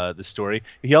the story,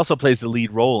 he also plays the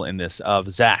lead role in this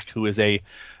of Zach, who is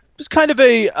kind of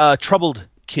a troubled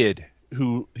kid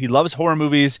who he loves horror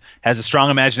movies, has a strong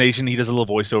imagination. He does a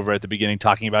little voiceover at the beginning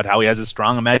talking about how he has a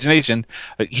strong imagination.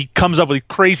 He comes up with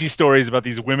crazy stories about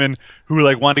these women who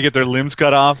like want to get their limbs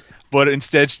cut off, but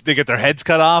instead they get their heads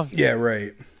cut off. Yeah,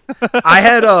 right. I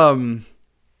had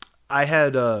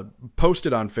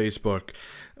posted on Facebook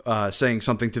saying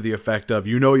something to the effect of,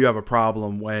 you have a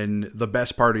problem when the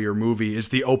best part of your movie is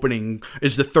the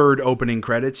third opening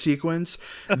credits sequence.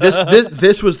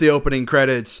 This was the opening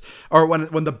credits, or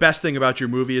when the best thing about your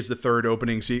movie is the third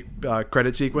opening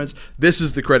credit sequence. This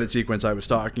is the credit sequence I was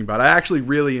talking about. I actually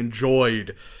really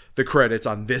enjoyed the credits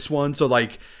on this one. So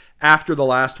like, after the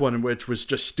last one, which was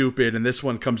just stupid, and this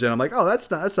one comes in, I'm like, oh,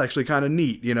 that's actually kind of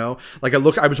neat, Like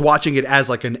I was watching it as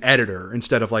like an editor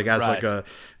instead of like as like a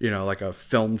like a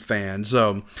film fan.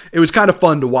 So it was kind of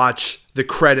fun to watch the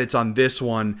credits on this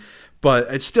one,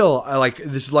 but it's still like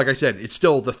I said, it's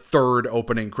still the third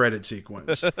opening credit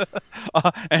sequence.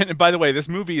 And by the way, this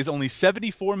movie is only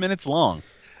 74 minutes long.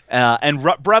 And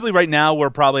probably right now we're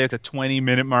probably at the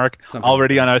 20-minute mark,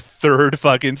 already on our third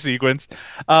fucking sequence.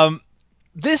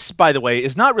 This, by the way,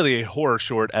 is not really a horror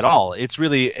short at all. It's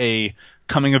really a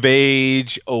coming of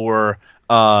age or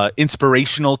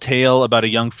inspirational tale about a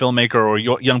young filmmaker or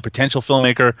young potential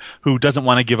filmmaker who doesn't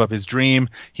want to give up his dream.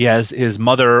 He has his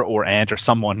mother or aunt or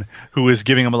someone who is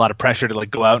giving him a lot of pressure to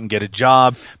like go out and get a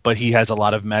job, but he has a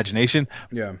lot of imagination.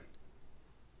 Yeah.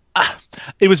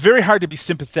 It was very hard to be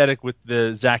sympathetic with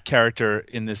the Zach character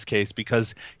in this case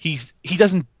because he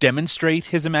doesn't demonstrate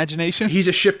his imagination. He's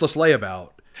a shiftless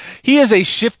layabout. He is a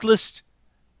shiftless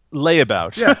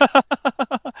layabout. Yeah.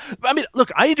 I mean,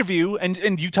 look, I interview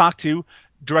and you talk to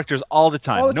directors all the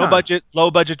time. No budget,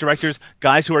 low budget directors,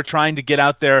 guys who are trying to get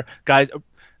out there, guys,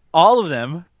 all of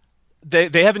them,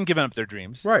 they haven't given up their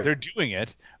dreams. Right. They're doing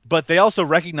it, but they also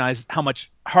recognize how much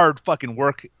hard fucking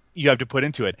work you have to put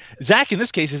into it. Zach, in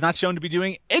this case, is not shown to be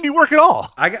doing any work at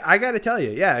all. I got to tell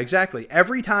you, yeah, exactly.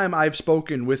 Every time I've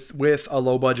spoken with a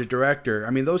low budget director,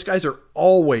 I mean, those guys are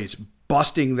always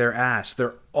busting their ass.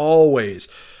 They're always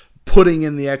putting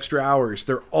in the extra hours.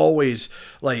 They're always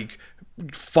like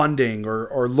funding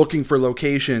or looking for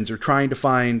locations or trying to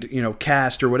find,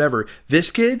 cast or whatever.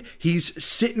 This kid, he's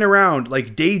sitting around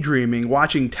like daydreaming,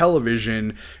 watching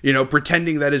television,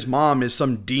 pretending that his mom is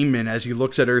some demon as he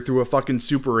looks at her through a fucking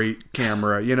Super 8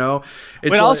 camera,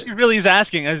 It's all she really is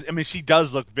asking is, I mean, she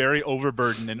does look very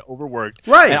overburdened and overworked.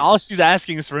 Right. And all she's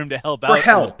asking is for him to help out. For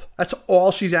help. That's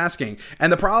all she's asking.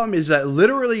 And the problem is that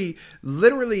literally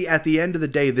at the end of the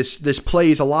day, this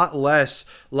plays a lot less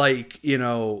like,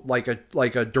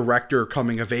 like a director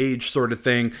coming of age sort of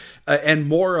thing, and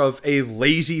more of a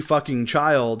lazy fucking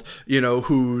child,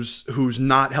 who's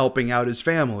not helping out his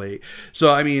family.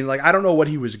 So, I mean, like, I don't know what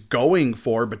he was going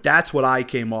for, but that's what I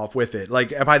came off with it.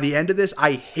 Like, by the end of this,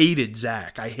 I hated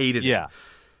Zach. I hated him.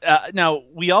 Now,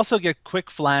 we also get quick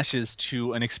flashes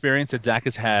to an experience that Zach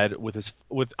has had with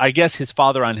I guess, his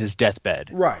father on his deathbed.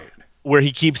 Right. Where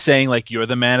he keeps saying, like, you're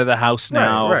the man of the house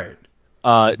now. Right.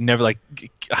 Never like,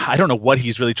 I don't know what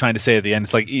he's really trying to say at the end.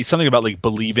 It's like something about like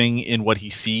believing in what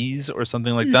he sees or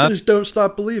something like that. Just don't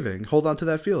stop believing. Hold on to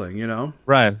that feeling,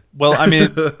 Right. Well, I mean,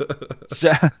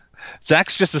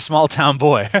 Zach's just a small town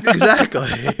boy. Exactly.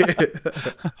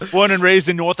 Born and raised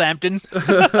in Northampton.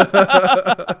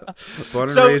 Born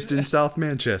and raised in South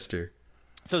Manchester.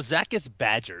 So Zach gets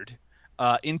badgered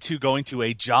into going to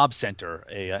a job center,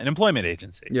 an employment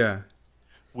agency. Yeah.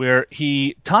 Where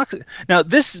he talks. Now,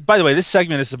 this, by the way, this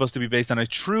segment is supposed to be based on a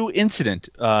true incident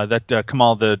that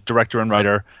Kamal, the director and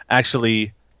writer,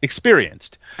 actually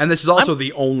experienced. And this is also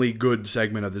the only good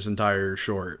segment of this entire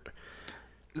short.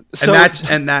 So,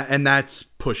 and that's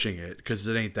pushing it because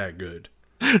it ain't that good.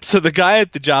 So the guy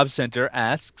at the job center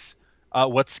asks,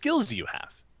 "What skills do you have?"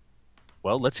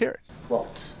 Well, let's hear it.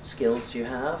 What skills do you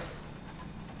have?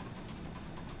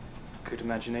 Good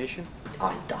imagination.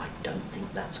 I don't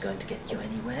think that's going to get you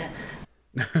anywhere.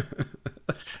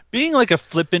 Being like a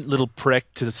flippant little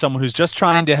prick to someone who's just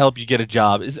trying to help you get a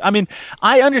job is, I mean,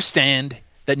 I understand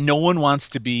that no one wants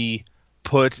to be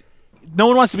put no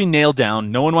one wants to be nailed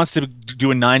down. No one wants to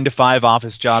do a 9-to-5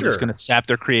 office job that's Sure. going to sap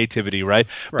their creativity, right?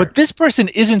 Right. But this person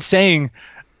isn't saying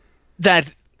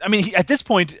that. I mean, at this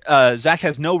point, Zach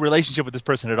has no relationship with this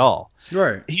person at all.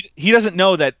 Right. He doesn't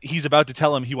know that he's about to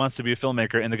tell him he wants to be a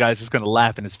filmmaker, and the guy's just going to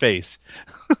laugh in his face,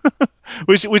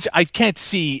 which I can't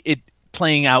see it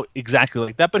playing out exactly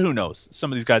like that. But who knows?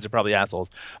 Some of these guys are probably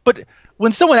assholes. But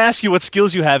when someone asks you what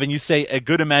skills you have, and you say a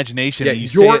good imagination, Yeah, and you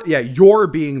say you're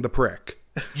being the prick.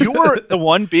 you're the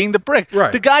one being the prick.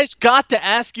 Right. The guy's got to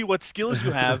ask you what skills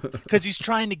you have because he's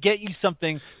trying to get you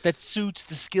something that suits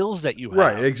the skills that you have.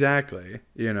 Right, exactly.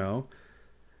 You know,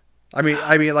 I mean,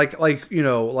 like you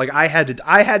know, like I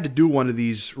had to do one of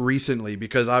these recently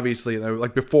because obviously,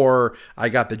 like before I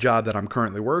got the job that I'm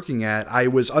currently working at, I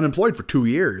was unemployed for 2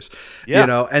 years. Yeah. You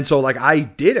know, and so like I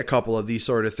did a couple of these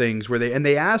sort of things where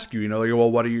they ask you, you know, like,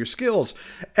 well, what are your skills?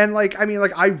 And like, I mean,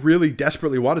 like I really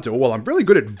desperately wanted to. Well, I'm really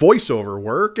good at voiceover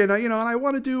work, and you know, and I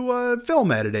want to do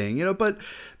film editing, you know, but.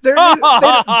 They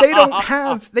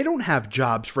don't have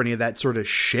jobs for any of that sort of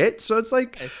shit. So it's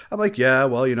like I'm like, yeah,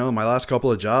 well, you know, my last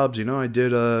couple of jobs, you know, I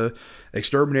did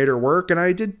exterminator work and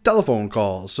I did telephone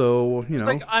calls. So you know,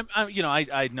 Like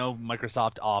I know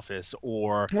Microsoft Office,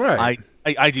 or Right.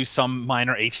 I do some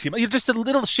minor HTML. You're just a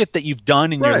little shit that you've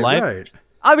done in your right, life. right.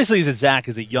 Obviously, Zach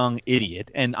is a young idiot,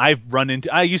 and I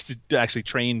used to actually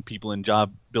train people in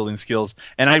job building skills,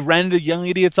 and I ran into young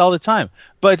idiots all the time.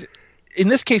 But in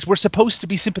this case, we're supposed to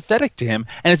be sympathetic to him,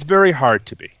 and it's very hard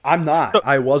to be. I'm not.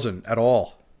 I wasn't at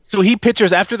all. So he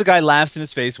pictures, after the guy laughs in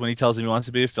his face when he tells him he wants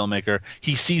to be a filmmaker,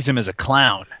 he sees him as a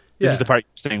clown. This Yeah. is the part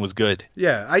you're saying was good.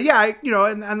 Yeah, you know,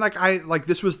 and like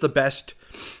this was the best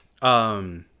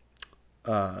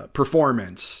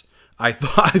performance I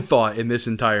thought in this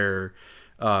entire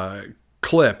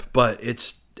clip, but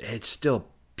it's still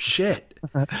shit.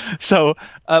 So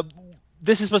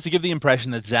this is supposed to give the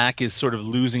impression that Zach is sort of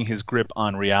losing his grip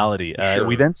on reality. Sure.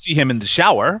 We then see him in the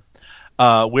shower,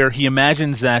 where he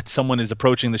imagines that someone is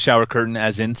approaching the shower curtain,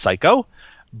 as in Psycho.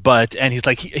 And he's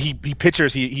like, he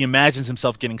pictures, he imagines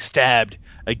himself getting stabbed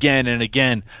again and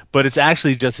again, but it's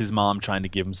actually just his mom trying to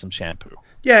give him some shampoo.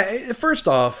 Yeah, first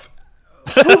off,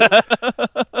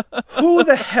 who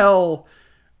the hell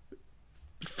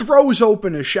throws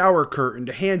open a shower curtain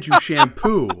to hand you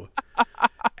shampoo?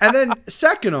 And then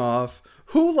second off,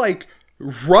 who like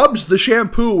rubs the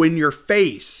shampoo in your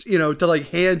face, you know, to like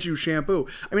hand you shampoo?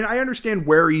 I mean, I understand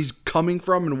where he's coming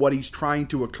from and what he's trying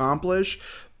to accomplish,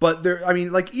 but there, I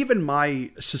mean, like even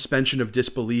my suspension of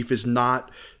disbelief is not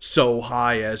so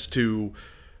high as to,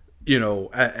 you know,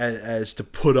 as to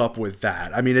put up with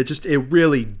that. I mean, it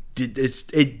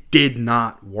did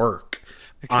not work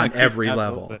on every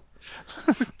level.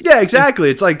 Yeah, exactly.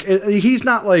 It's like he's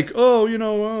not like, oh,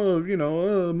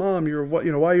 mom, you're what,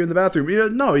 you know, why are you in the bathroom? You know,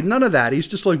 no, none of that. He's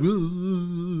just like,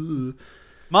 "Ugh."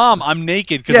 Mom, I'm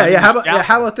naked. Yeah.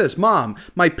 How about this, Mom?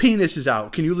 My penis is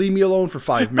out. Can you leave me alone for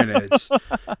 5 minutes?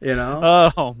 You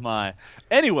know. Oh my.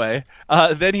 Anyway,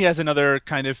 then he has another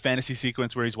kind of fantasy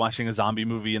sequence where he's watching a zombie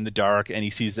movie in the dark, and he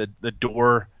sees the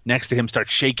door next to him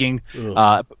start shaking.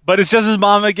 But it's just his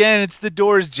mom again. It's the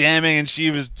doors jamming, and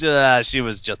she was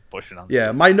just pushing on.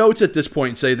 Yeah, my notes at this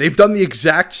point say they've done the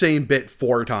exact same bit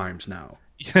 4 times now.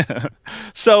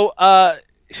 So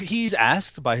he's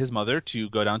asked by his mother to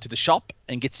go down to the shop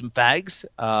and get some fags,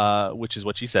 which is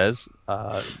what she says.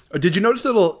 Did you notice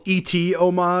the little E.T.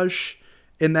 homage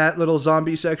in that little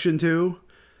zombie section too,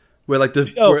 where like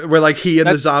where like he and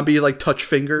the zombie like touch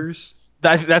fingers?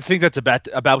 I think that's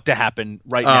about to happen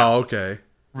right now. Oh, okay.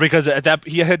 Because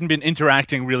he hadn't been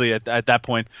interacting really at that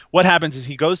point. What happens is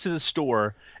he goes to the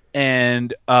store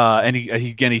and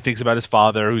he thinks about his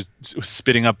father who's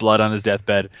spitting up blood on his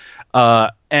deathbed,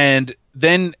 and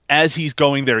then as he's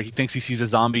going there, he thinks he sees a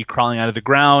zombie crawling out of the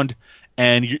ground.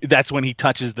 And that's when he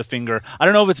touches the finger. I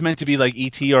don't know if it's meant to be like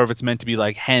E.T. or if it's meant to be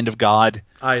like Hand of God.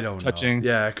 I don't touching. know.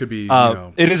 Yeah, it could be. You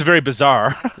know. It is very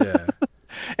bizarre. Yeah.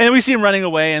 And we see him running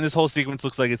away, and this whole sequence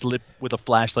looks like it's lit with a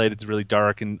flashlight. It's really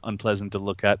dark and unpleasant to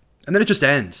look at. And then it just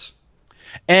ends.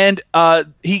 And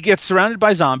he gets surrounded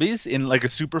by zombies in like a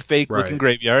super fake looking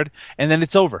graveyard, and then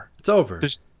it's over. It's over.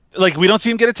 Like, we don't see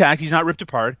him get attacked. He's not ripped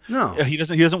apart. No. He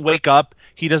doesn't wake up.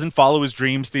 He doesn't follow his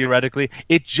dreams, theoretically.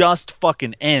 It just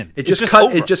fucking ends. It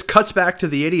just cuts back to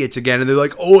the idiots again, and they're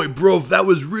like, "Oh, bro, that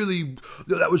was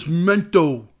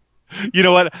mento." You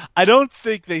know what? I don't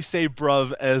think they say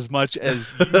bruv as much as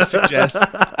you suggest.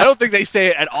 I don't think they say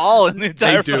it at all in the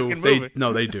entire fucking movie. They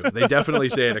do. They do. They definitely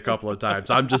say it a couple of times.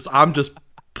 I'm just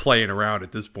playing around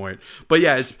at this point. But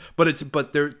yeah,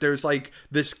 there's like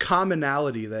this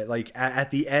commonality that like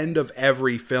at the end of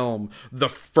every film, the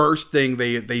first thing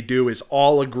they do is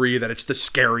all agree that it's the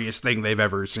scariest thing they've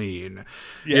ever seen.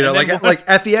 Yeah, you know, like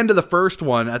at the end of the first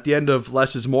one, at the end of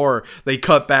Less is More, they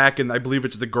cut back and I believe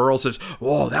it's the girl says,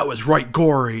 "Oh, that was right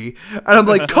gory," and I'm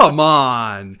like, come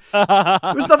on,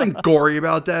 there's nothing gory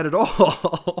about that at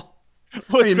all.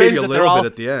 I mean, maybe a little bit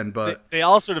at the end, but they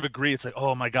all sort of agree. It's like,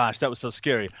 oh my gosh, that was so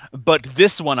scary. But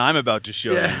this one I'm about to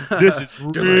show you, this is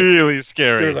really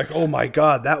scary. They're like, oh my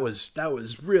god, that was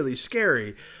really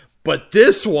scary. But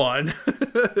this one,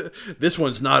 this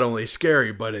one's not only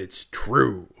scary, but it's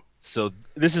true. So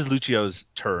this is Lucio's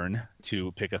turn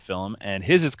to pick a film, and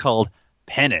his is called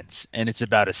Penance, and it's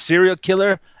about a serial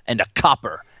killer and a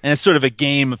copper, and it's sort of a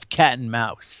game of cat and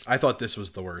mouse. I thought this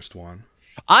was the worst one.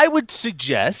 I would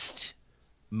suggest,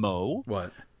 Mo,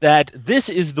 What? that this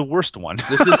is the worst one.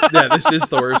 This is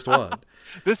the worst one.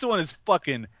 This one is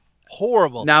fucking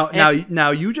horrible. Now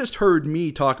you just heard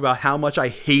me talk about how much I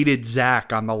hated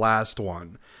Zach on the last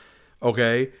one.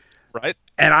 Okay? Right?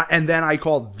 And then I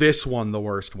called this one the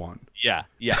worst one. Yeah.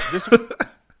 This one,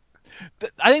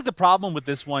 I think the problem with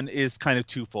this one is kind of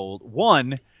twofold.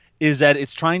 One is that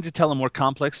it's trying to tell a more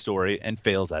complex story and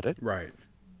fails at it. Right.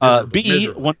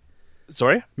 Miserably.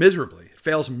 It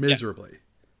fails miserably. Yeah.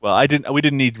 Well, we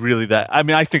didn't need really that. I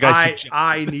mean, I think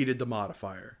I needed the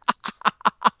modifier.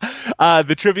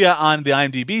 The trivia on the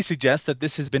IMDb suggests that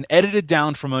this has been edited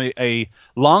down from a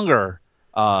longer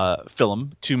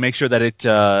film to make sure that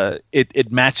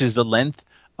it matches the length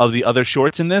of the other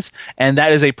shorts in this, and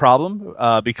that is a problem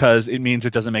because it means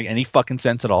it doesn't make any fucking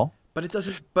sense at all. But it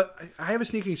doesn't. But I have a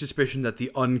sneaking suspicion that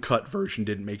the uncut version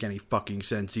didn't make any fucking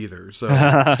sense either. So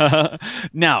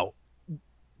now,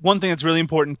 one thing that's really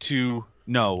important to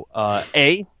know: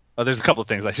 there's a couple of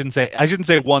things I shouldn't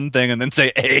say one thing and then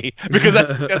say A because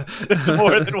there's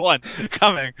more than one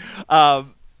coming.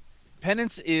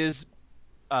 Penance is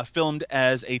filmed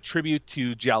as a tribute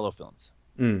to Giallo films.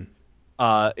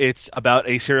 It's about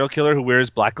a serial killer who wears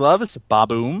black gloves,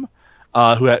 Baboom,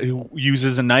 who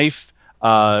uses a knife.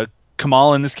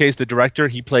 Kamal, in this case, the director,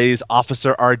 he plays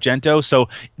Officer Argento. So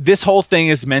this whole thing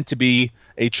is meant to be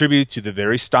a tribute to the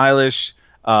very stylish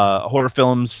horror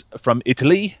films from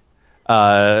Italy.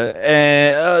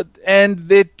 And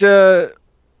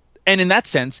in that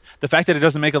sense, the fact that it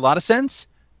doesn't make a lot of sense,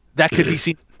 that could be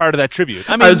seen as part of that tribute.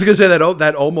 I mean, I was going to say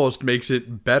that almost makes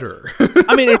it better.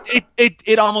 I mean,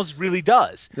 it almost really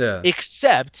does. Yeah.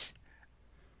 Except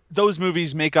those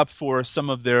movies make up for some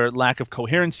of their lack of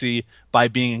coherency by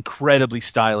being incredibly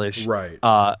stylish, right?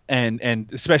 And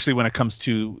especially when it comes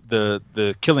to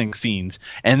the killing scenes.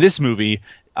 And this movie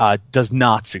does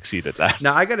not succeed at that.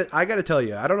 Now I gotta tell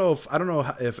you, I don't know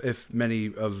if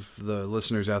many of the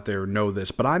listeners out there know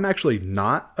this, but I'm actually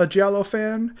not a Giallo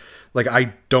fan. Like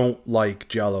I don't like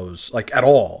Giallos like at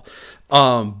all.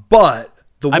 But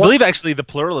I believe actually the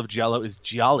plural of Giallo is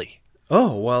Gialli.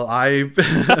 Oh well, I'm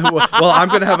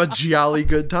gonna have a jolly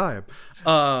good time.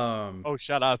 Oh,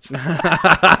 shut up.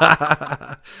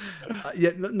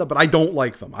 Yeah, no, but I don't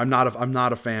like them. I'm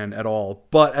not a fan at all.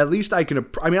 But at least I can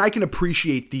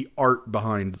appreciate the art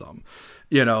behind them.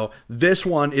 You know, this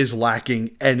one is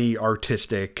lacking any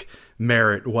artistic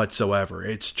merit whatsoever.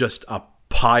 It's just a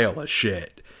pile of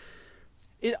shit.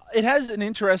 It has an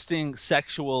interesting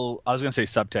sexual. I was going to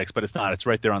say subtext, but it's not. It's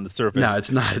right there on the surface. No, it's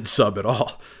not sub at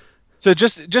all. So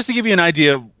just to give you an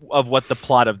idea of what the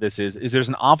plot of this is there's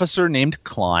an officer named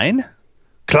Klein.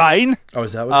 Klein? Oh,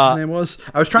 is that what his name was?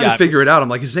 I was trying to figure it out. I'm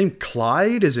like, is his name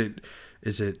Clyde? Is it?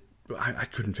 I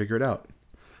couldn't figure it out.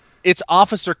 It's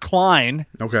Officer Klein.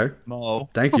 Okay. Mo.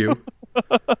 Thank you.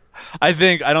 I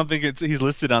don't think he's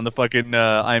listed on the fucking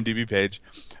IMDb page.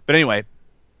 But anyway,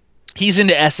 he's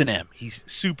into S&M. He's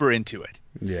super into it.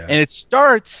 Yeah. And it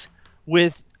starts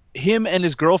with him and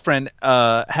his girlfriend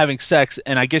having sex,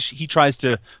 and I guess he tries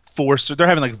to force her. They're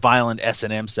having like violent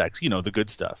S&M sex, you know, the good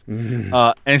stuff. Mm-hmm.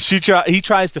 And he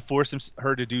tries to force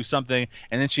her to do something,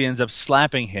 and then she ends up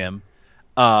slapping him.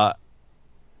 But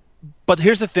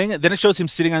here's the thing: then it shows him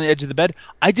sitting on the edge of the bed.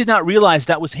 I did not realize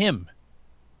that was him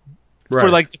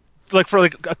right. for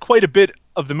quite a bit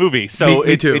of the movie. So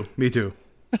me too.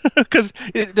 Because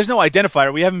there's no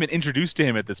identifier. We haven't been introduced to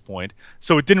him at this point,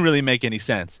 so it didn't really make any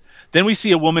sense. Then we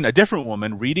see a different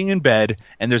woman, reading in bed,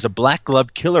 and there's a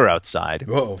black-gloved killer outside.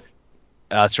 Whoa.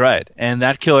 That's right. And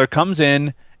that killer comes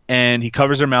in, and he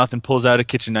covers her mouth and pulls out a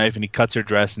kitchen knife, and he cuts her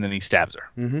dress, and then he stabs her.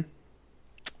 Mm-hmm.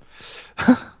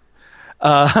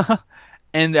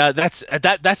 And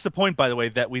that's the point, by the way,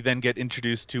 that we then get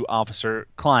introduced to Officer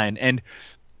Klein. And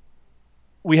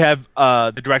we have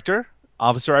the director,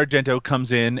 Officer Argento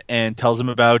comes in and tells him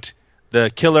about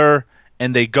the killer,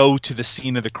 and they go to the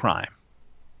scene of the crime.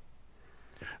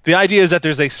 The idea is that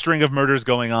there's a string of murders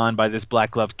going on by this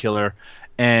black glove killer,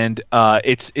 and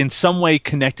it's in some way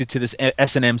connected to this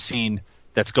S&M scene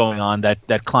that's going on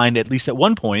that Kline, at least at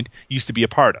one point, used to be a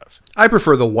part of. I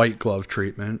prefer the white glove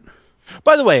treatment.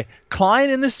 By the way, Kline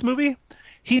in this movie,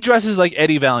 he dresses like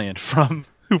Eddie Valiant from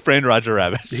Who Framed Roger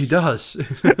Rabbit. He does.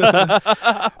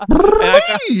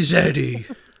 Please, Eddie.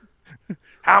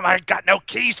 How am I got no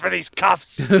keys for these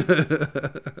cuffs?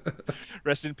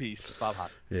 Rest in peace, Bob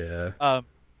Hope. Yeah.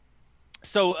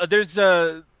 So there's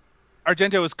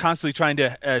Argento is constantly trying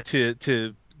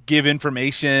to give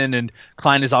information, and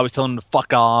Kline is always telling him to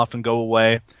fuck off and go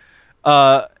away.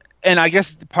 And I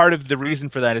guess part of the reason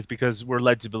for that is because we're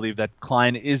led to believe that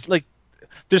Kline is like,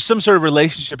 there's some sort of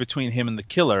relationship between him and the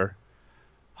killer.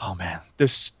 Oh man,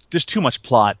 there's too much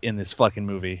plot in this fucking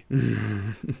movie.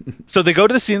 So they go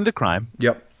to the scene of the crime.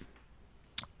 Yep.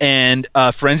 And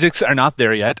forensics are not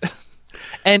there yet.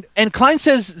 And Kline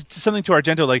says something to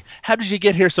Argento like, "How did you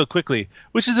get here so quickly?"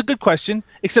 Which is a good question,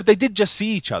 except they did just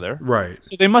see each other. Right.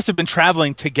 So they must have been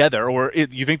traveling together, or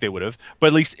you think they would have. But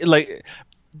at least, like,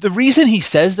 the reason he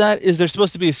says that is there's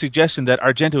supposed to be a suggestion that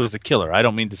Argento is the killer. I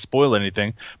don't mean to spoil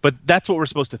anything, but that's what we're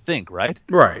supposed to think, right?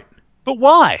 Right. But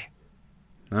why?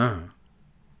 Oh.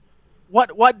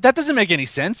 What? That doesn't make any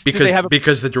sense.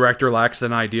 Because the director lacks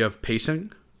an idea of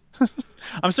pacing?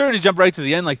 I'm sorry to jump right to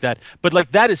the end like that, but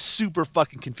like that is super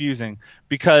fucking confusing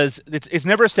because it's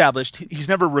never established. He's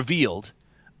never revealed.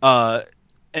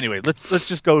 Anyway, let's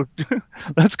just go.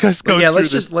 Let's just go. Yeah,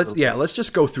 let's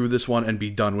just go through this one and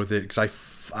be done with it because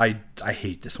I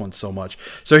hate this one so much.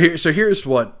 So here's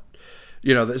what.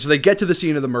 So they get to the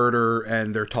scene of the murder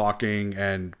and they're talking,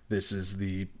 and this is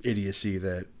the idiocy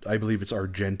that I believe it's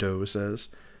Argento says.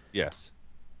 Yes.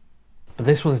 But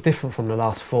this one's different from the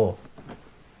last four.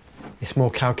 It's more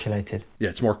calculated. Yeah,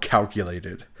 it's more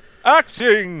calculated.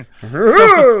 Acting!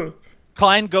 So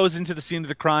Kline goes into the scene of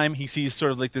the crime. He sees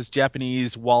sort of like this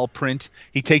Japanese wall print.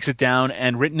 He takes it down,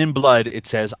 and written in blood, it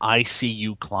says, "I see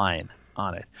you, Kline,"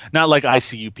 on it. Not like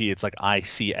ICUP, it's like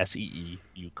ICSEEU,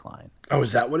 Kline. Oh,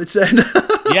 is that what it said?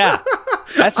 Yeah.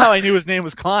 That's how I knew his name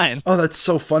was Kline. Oh, that's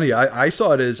so funny. I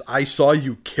saw it as "I saw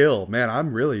you kill." Man,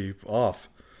 I'm really off.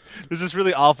 There's this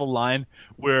really awful line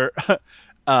where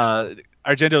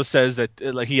Argento says that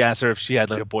like he asked her if she had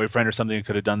like a boyfriend or something who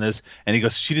could have done this, and he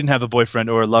goes, "She didn't have a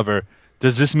boyfriend or a lover.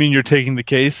 Does this mean you're taking the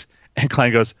case?" And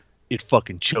Kline goes, "It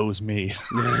fucking chose me."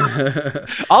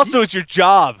 Also, it's your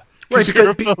job. Right, because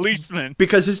you're a policeman.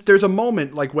 Because there's a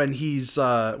moment like when he's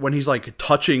like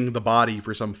touching the body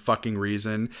for some fucking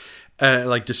reason,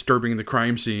 like disturbing the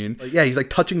crime scene. Yeah, he's like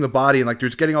touching the body, and like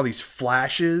there's getting all these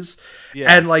flashes,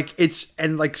 and like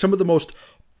some of the most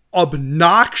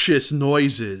obnoxious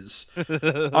noises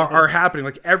are happening.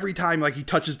 Like every time like he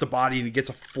touches the body and he gets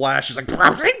a flash, it's like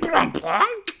plonk, plonk,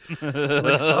 plonk. Like,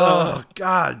 oh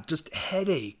god, just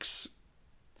headaches.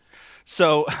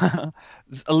 So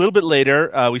a little bit later,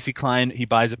 we see Kline. He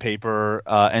buys a paper,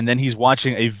 and then he's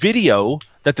watching a video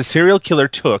that the serial killer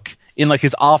took in like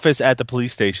his office at the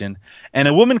police station. And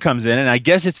a woman comes in, and I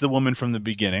guess it's the woman from the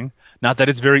beginning. Not that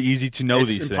it's very easy to know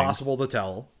these things. It's impossible to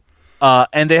tell.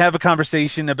 And they have a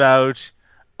conversation about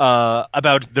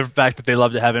the fact that they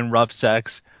love to have rough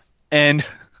sex, and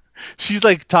she's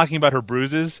like talking about her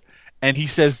bruises, and he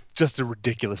says just a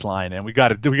ridiculous line, and we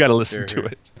gotta listen to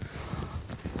it.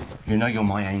 You know you're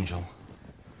my angel,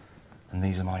 and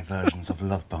these are my versions of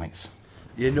love bites.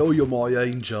 You know you're my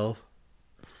angel.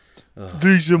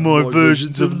 These are my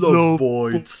versions of love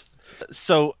bites.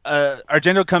 So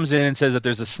Argento comes in and says that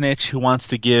there's a snitch who wants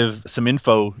to give some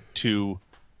info to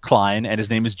Kline, and his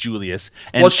name is Julius.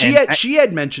 And, she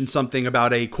had mentioned something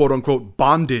about a quote unquote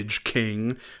bondage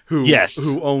king who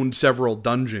owned several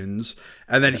dungeons,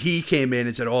 and then he came in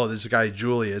and said, "Oh, this is a guy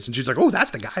Julius," and she's like, "Oh,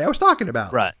 that's the guy I was talking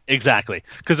about." Right, exactly,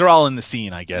 because they're all in the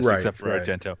scene, I guess, except for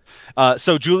Argento.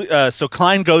 So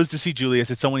Kline goes to see Julius.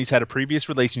 It's someone he's had a previous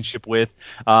relationship with.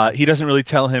 He doesn't really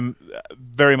tell him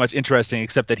very much interesting,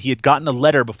 except that he had gotten a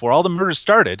letter before all the murders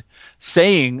started,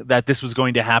 saying that this was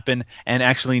going to happen, and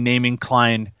actually naming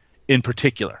Kline in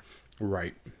particular.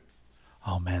 Right.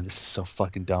 Oh man, this is so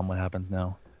fucking dumb. What happens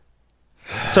now?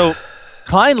 So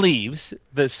Kline leaves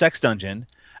the sex dungeon,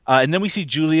 and then we see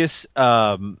Julius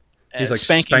he's like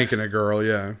spanking a girl,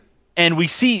 yeah. And we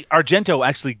see Argento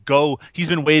actually go. He's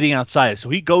been waiting outside, so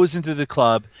he goes into the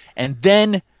club, and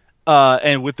then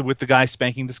and with the guy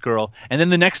spanking this girl, and then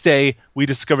the next day we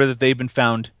discover that they've been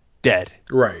found dead.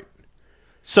 Right.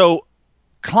 So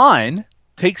Kline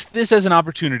takes this as an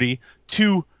opportunity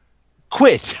to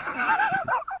quit.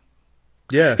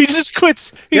 Yeah. He just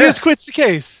quits. He Yeah. just quits the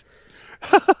case.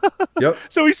 Yep.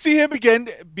 So we see him again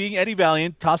being Eddie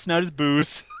Valiant, tossing out his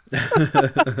booze,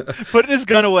 putting his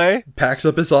gun away. Packs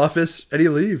up his office and he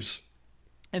leaves.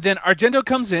 And then Argento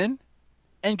comes in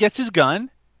and gets his gun.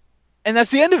 And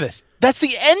that's the end of it. That's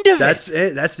the end of That's it.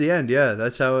 it. That's the end. Yeah.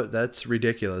 That's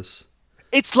ridiculous.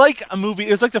 It's like a movie.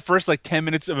 It's like the first 10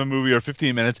 minutes of a movie or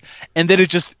 15 minutes. And then it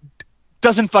just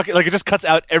doesn't fucking, it just cuts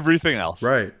out everything else.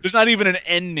 Right. There's not even an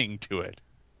ending to it.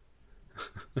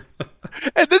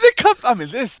 And then they come. I mean,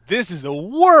 this is the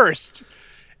worst.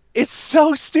 It's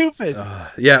so stupid.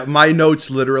 Yeah, my notes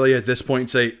literally at this point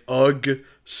say, "Ugh,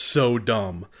 so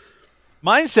dumb."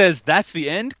 Mine says, "That's the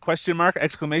end?" Question mark!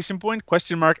 Exclamation point!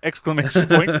 Question mark! Exclamation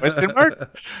point! Question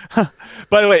mark!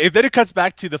 By the way, then it cuts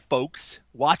back to the folks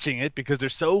watching it because they're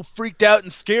so freaked out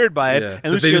and scared by it. Yeah,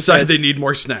 And that they decide they need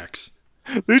more snacks.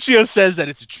 Lucio says that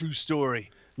it's a true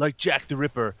story, like Jack the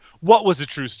Ripper. What was a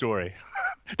true story?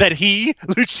 That he,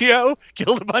 Lucio,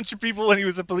 killed a bunch of people when he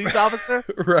was a police officer?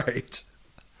 Right.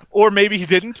 Or maybe he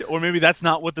didn't, or maybe that's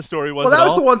not what the story was. Well, that at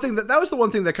was all. the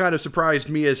one thing that kind of surprised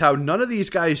me is how none of these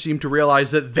guys seem to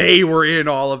realize that they were in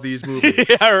all of these movies.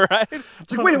 Yeah, right.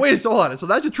 It's like, wait, hold on. So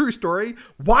that's a true story.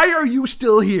 Why are you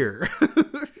still here?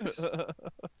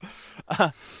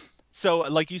 So,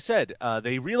 like you said,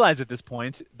 they realize at this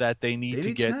point that they need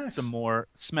to get snacks. some more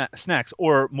snacks,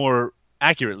 or more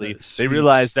accurately, they Sweets.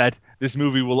 realize that this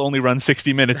movie will only run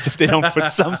 60 minutes if they don't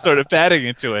put some sort of padding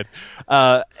into it.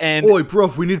 And Oi,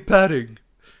 bruv, we need padding.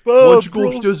 Why don't you go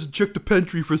upstairs and check the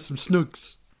pantry for some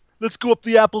snooks? let's go up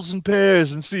the apples and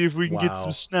pears and see if we can get Wow.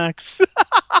 some snacks.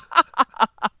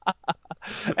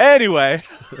 Anyway.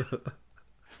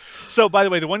 So, by the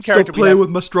way, the one character Stop playing with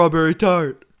my strawberry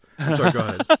tart. I'm sorry, go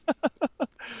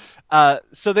ahead.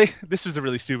 So this was a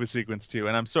really stupid sequence too,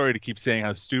 and I'm sorry to keep saying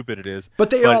how stupid it is. But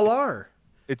they all are.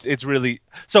 It's really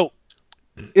so.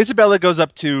 Isabella goes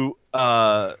up to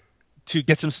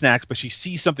get some snacks, but she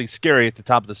sees something scary at the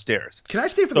top of the stairs. Can I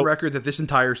state for the record that this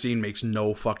entire scene makes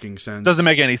no fucking sense? Doesn't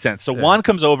make any sense. So Juan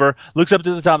comes over, looks up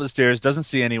to the top of the stairs, doesn't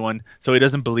see anyone, so he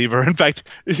doesn't believe her. In fact,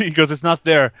 he goes, "It's not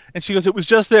there," and she goes, "It was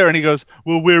just there." And he goes,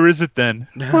 "Well, where is it then?"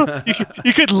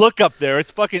 you could look up there.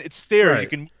 It's stairs. Right. You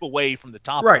can move away from the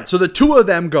top. Right. So the two of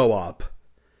them go up,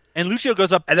 And Lucio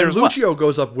goes up, and then there as well. Lucio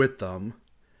goes up with them.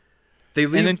 They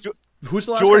leave. And then Who's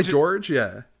the last George- guy? George.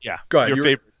 Yeah. Yeah, Go ahead. your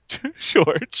You're- favorite,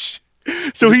 George.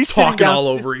 So Just he's sitting talking all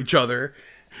downstairs. over each other.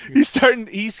 He's starting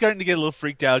to get a little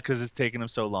freaked out because it's taking him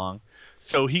so long.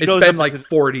 So he It's goes been up like to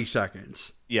 40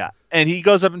 seconds. yeah, and he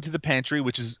goes up into the pantry,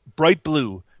 which is bright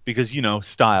blue because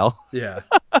style. Yeah.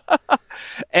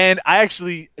 And I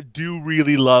actually do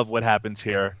really love what happens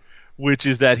here, which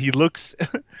is that he looks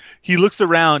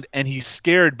around and he's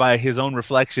scared by his own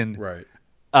reflection. Right.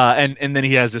 And then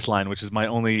he has this line, which is my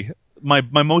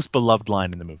most beloved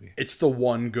line in the movie. It's the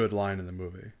one good line in the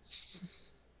movie.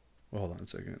 Well, hold on a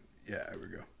second. Yeah, here we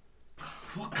go.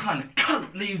 What kind of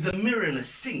cunt leaves a mirror in a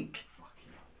sink?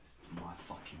 Fucking hell, it's my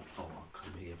fucking fault. I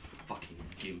couldn't be a fucking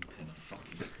gimp in a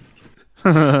fucking...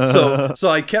 So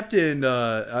I kept in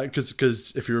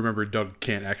because if you remember, Doug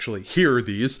can't actually hear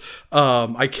these.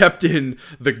 I kept in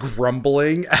the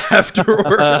grumbling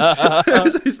afterward.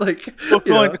 He's like, What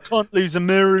kind of cunt leaves a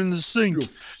mirror in the sink? "You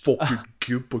fucking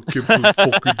gimp, I can't believe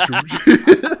fucking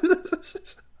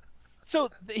So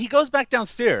he goes back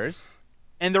downstairs,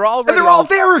 and they're and they're all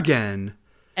there again,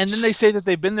 and then they say that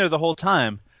they've been there the whole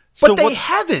time. but So they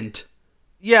haven't.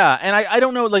 Yeah, and I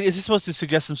don't know, is this supposed to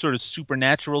suggest some sort of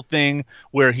supernatural thing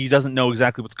where he doesn't know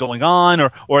exactly what's going on,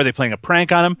 or are they playing a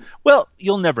prank on him? Well,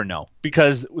 you'll never know,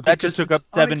 because that just took up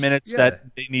it's 7 minutes yeah.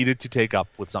 that they needed to take up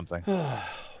with something.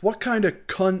 What kind of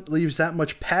cunt leaves that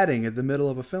much padding in the middle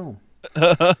of a film?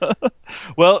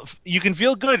 Well, you can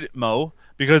feel good, Mo,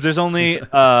 because there's only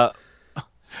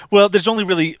there's only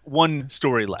really one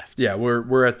story left. Yeah,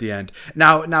 we're at the end.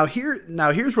 Now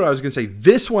here's what I was gonna say.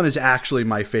 This one is actually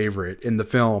my favorite in the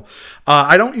film.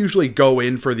 I don't usually go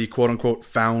in for the quote unquote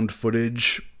found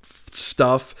footage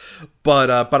stuff, but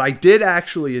I did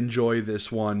actually enjoy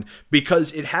this one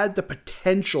because it had the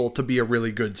potential to be a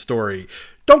really good story.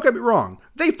 Don't get me wrong,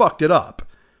 they fucked it up.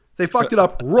 They fucked it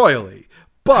up royally.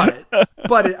 But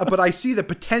I see the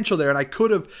potential there, and I could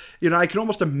have, I can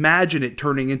almost imagine it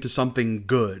turning into something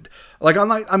good.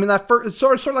 That first, it's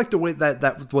sort of like the way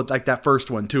that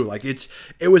first one too. Like it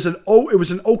was an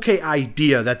okay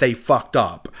idea that they fucked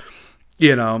up.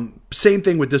 Same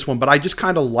thing with this one, but I just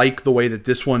kind of like the way that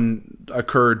this one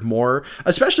occurred more,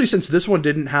 especially since this one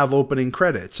didn't have opening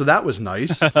credits, so that was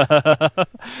nice.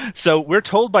 So we're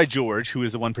told by George, who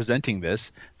is the one presenting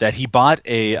this, that he bought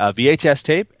a VHS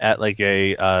tape at like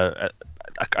a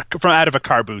from out of a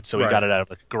car boot, so he Right. got it out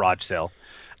of a garage sale.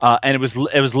 And it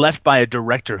was left by a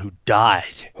director who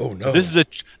died. Oh, no. So this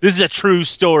is a true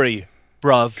story,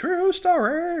 bruv. True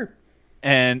story.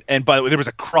 And by the way, there was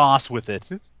a cross with it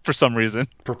for some reason.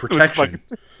 For protection.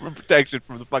 For protection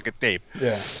from the fucking tape.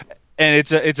 Yeah. And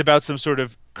it's about some sort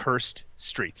of cursed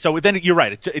street. So then you're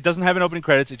right. It doesn't have an opening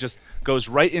credits. It just goes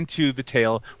right into the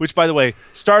tale, which, by the way,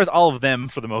 stars all of them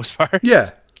for the most part. Yeah.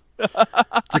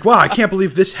 It's like, wow, I can't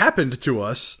believe this happened to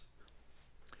us.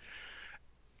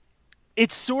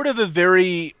 It's sort of a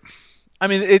very... I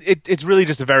mean, it's really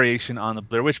just a variation on the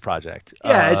Blair Witch Project.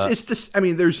 Yeah, it's this. I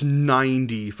mean, there's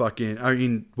 90 fucking. I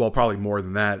mean, well, probably more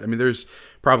than that. I mean, there's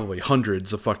probably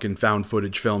hundreds of fucking found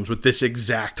footage films with this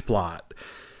exact plot.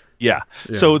 Yeah.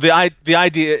 So the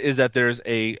idea is that there's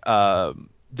a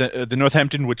the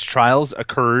Northampton witch trials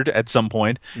occurred at some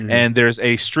point, and there's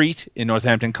a street in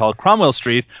Northampton called Cromwell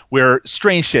Street where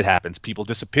strange shit happens. People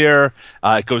disappear.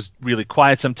 It goes really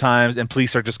quiet sometimes, and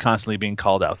police are just constantly being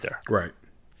called out there. Right.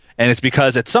 And it's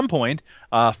because at some point,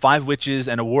 5 witches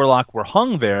and a warlock were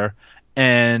hung there,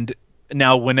 and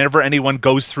now whenever anyone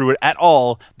goes through it at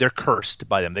all, they're cursed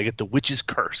by them. They get the witch's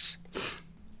curse.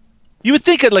 You would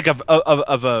think you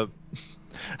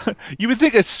would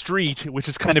think a street, which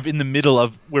is kind of in the middle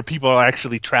of where people are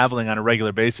actually traveling on a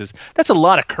regular basis, that's a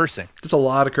lot of cursing. That's a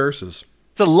lot of curses.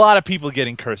 It's a lot of people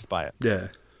getting cursed by it. Yeah.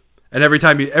 And every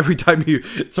time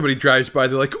somebody drives by,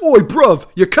 they're like, "Oi, bruv,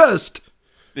 you cursed."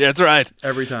 Yeah, that's right.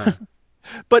 Every time.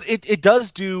 But it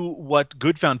does do what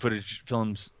good found footage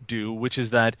films do, which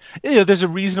is that there's a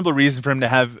reasonable reason for him to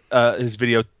have his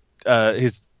video,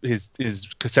 his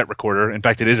cassette recorder. In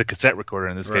fact, it is a cassette recorder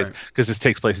in this case because this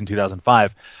takes place in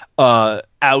 2005.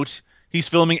 Out, he's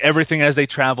filming everything as they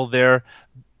travel there.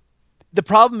 The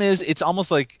problem is, it's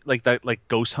almost like that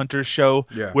Ghost Hunters show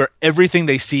where everything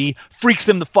they see freaks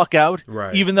them the fuck out.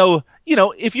 Right. Even though,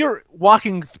 if you're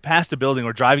walking past a building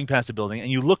or driving past a building and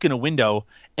you look in a window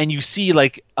and you see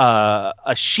like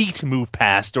a sheet move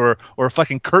past or a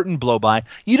fucking curtain blow by,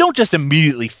 you don't just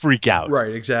immediately freak out.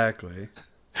 Right, exactly.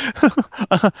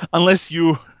 unless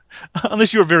you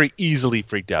are very easily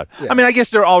freaked out. Yeah. I mean, I guess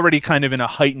they're already kind of in a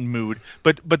heightened mood,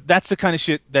 but that's the kind of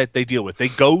shit that they deal with. They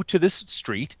go to this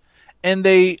street and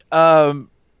they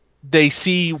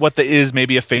see what there is,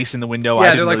 maybe a face in the window.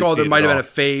 Yeah, they're like, oh, there might have been a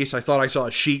face. I thought I saw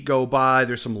a sheet go by.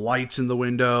 There's some lights in the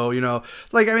window,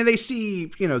 Like, I mean, they see,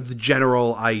 the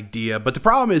general idea. But the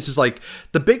problem is like,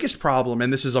 the biggest problem,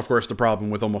 and this is, of course, the problem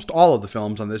with almost all of the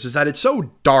films on this, is that it's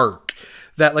so dark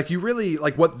that, like, you really,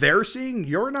 like, what they're seeing,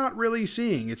 you're not really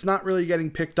seeing. It's not really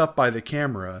getting picked up by the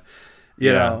camera.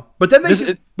 You know, but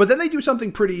then they do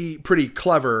something pretty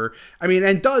clever. I mean,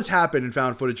 and does happen in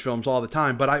found footage films all the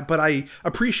time. But I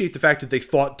appreciate the fact that they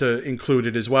thought to include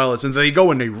it as well as, and they go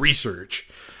and they research.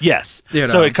 Yes.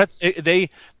 So it cuts. They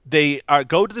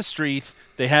go to the street.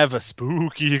 They have a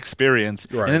spooky experience,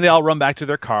 and then they all run back to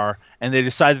their car, and they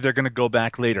decide that they're going to go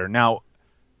back later. Now,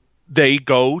 they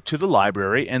go to the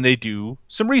library and they do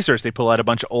some research. They pull out a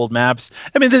bunch of old maps.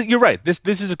 I mean, you're right. This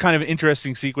is a kind of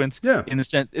interesting sequence. Yeah. In the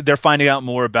sense they're finding out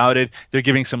more about it. They're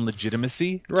giving some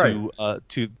legitimacy to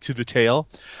the tale.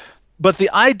 But the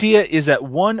idea is that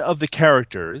one of the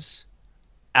characters,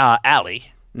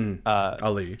 Ali, is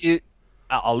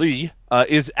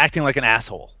acting like an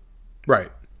asshole. Right.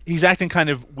 He's acting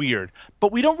kind of weird,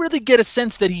 but we don't really get a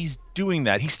sense that he's doing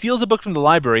that. He steals a book from the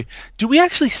library. Do we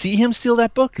actually see him steal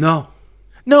that book? No,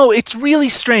 it's really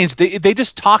strange. They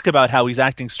just talk about how he's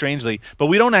acting strangely, but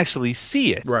we don't actually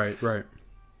see it. Right.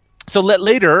 So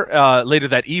later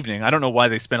that evening, I don't know why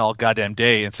they spent all goddamn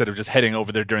day instead of just heading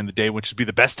over there during the day, which would be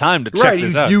the best time to check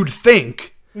this out. You'd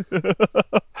think.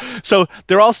 So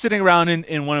they're all sitting around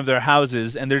in one of their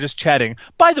houses, and they're just chatting.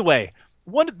 By the way,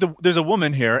 there's a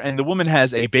woman here, and the woman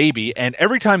has a baby, and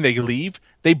every time they leave,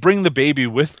 they bring the baby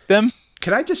with them.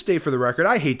 Can I just state for the record,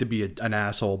 I hate to be an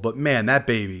asshole, but man, that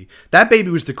baby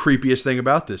was the creepiest thing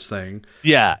about this thing.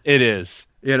 Yeah, it is.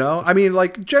 I mean,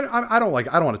 like, I don't want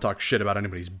to talk shit about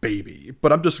anybody's baby,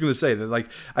 but I'm just going to say that, like,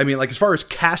 I mean, like, as far as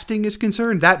casting is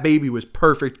concerned, that baby was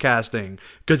perfect casting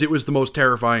because it was the most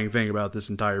terrifying thing about this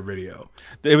entire video.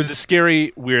 It was a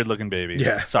scary, weird-looking baby.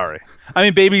 Yeah. Sorry. I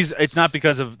mean, babies, it's not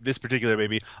because of this particular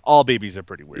baby. All babies are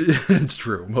pretty weird. It's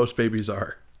true. Most babies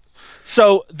are.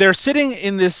 So they're sitting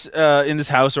in this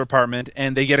house or apartment,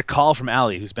 and they get a call from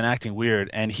Ali, who's been acting weird,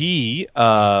 and he.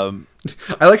 I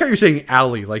like how you're saying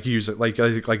Ali, like you use it like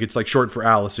it's like short for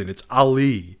Allison. It's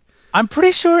Ali. I'm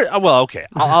pretty sure. Well, okay,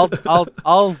 I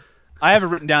have it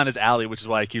written down as Ali, which is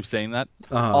why I keep saying that.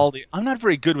 Ali. I'm not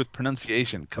very good with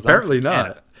pronunciation because apparently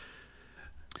not.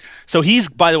 So he's,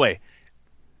 by the way,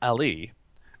 Ali.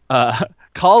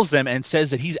 calls them and says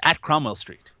that he's at Cromwell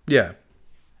Street. Yeah.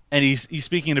 And he's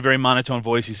speaking in a very monotone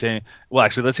voice. He's saying, well,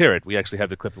 actually, let's hear it. We actually have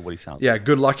the clip of what he sounds like. Yeah,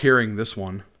 good luck hearing this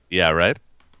one. Yeah, right?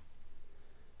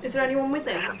 Is there anyone with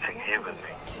him?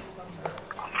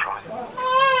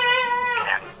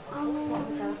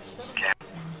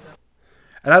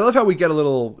 And I love how we get a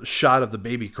little shot of the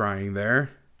baby crying there.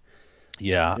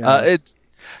 Yeah. Yeah.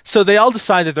 So they all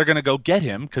decide that they're going to go get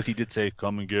him because he did say,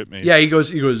 "Come and get me." Yeah, he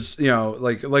goes, you know,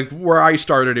 like where I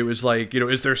started, it was like, you know,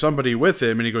 is there somebody with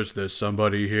him? And he goes, "There's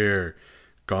somebody here.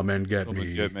 Come and get Come me."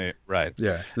 and get me. Right.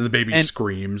 Yeah. And the baby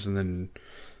screams, and then.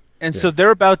 And so they're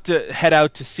about to head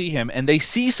out to see him, and they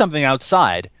see something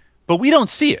outside, but we don't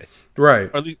see it.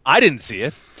 Right. Or at least I didn't see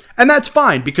it. And that's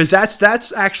fine, because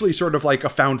that's actually sort of like a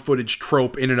found footage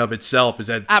trope in and of itself. Is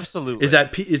that absolutely is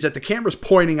that the camera's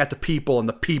pointing at the people and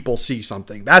the people see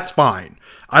something? That's fine.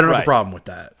 I don't have a problem with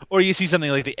that. Or you see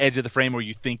something like the edge of the frame where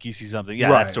you think you see something.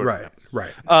 Yeah, right, that sort of thing.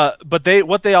 Right. But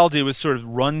what they all do is sort of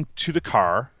run to the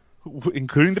car,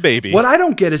 including the baby. What I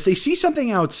don't get is they see something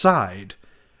outside,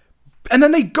 and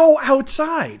then they go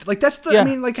outside. Like that's the. I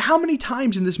mean, like how many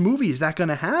times in this movie is that going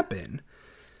to happen?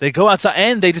 They go outside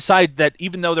and they decide that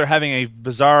even though they're having a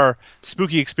bizarre,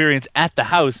 spooky experience at the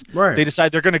house, they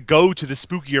decide they're going to go to the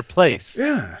spookier place.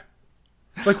 Yeah.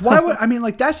 Like, why would, I mean,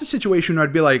 like, that's the situation where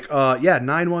I'd be like, yeah,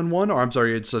 911, or I'm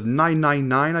sorry, it's a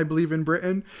 999, I believe, in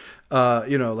Britain.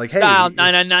 You know, like, hey. Dial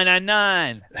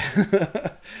 99999.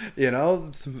 You know,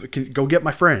 go get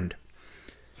my friend.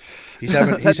 He's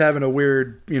having a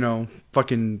weird, you know,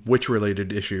 fucking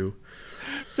witch-related issue.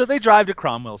 So they drive to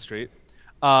Cromwell Street.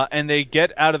 And they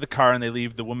get out of the car and they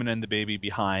leave the woman and the baby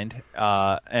behind.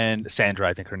 And Sandra,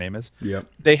 I think her name is. Yep.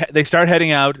 They start heading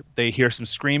out. They hear some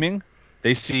screaming.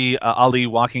 They see Ali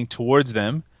walking towards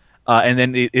them. And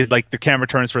then it like the camera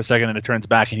turns for a second and it turns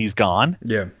back and he's gone.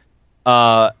 Yeah.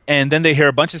 And then they hear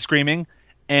a bunch of screaming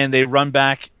and they run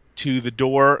back to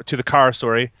the car,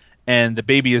 and the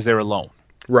baby is there alone.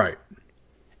 Right.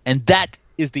 And that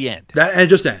is the end. And it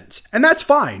just ends. And that's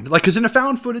fine. Like, because in a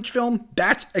found footage film,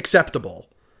 that's acceptable.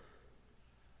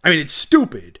 I mean, it's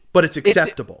stupid, but it's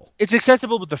acceptable. It's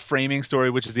acceptable with the framing story,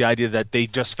 which is the idea that they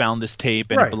just found this tape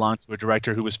and it belonged to a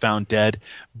director who was found dead.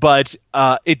 But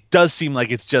it does seem like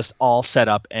it's just all set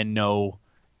up and no,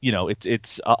 you know,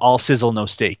 it's all sizzle, no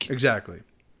steak. Exactly.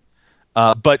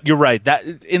 But you're right.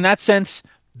 That in that sense,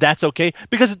 that's okay,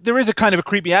 because there is a kind of a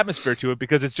creepy atmosphere to it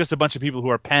because it's just a bunch of people who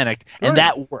are panicked, and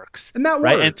that works. And that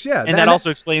works, yeah. And that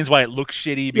also explains why it looks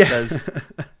shitty because,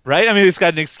 right? I mean, it's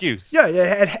got an excuse. Yeah.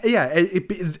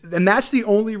 And that's the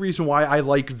only reason why I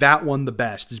like that one the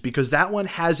best, is because that one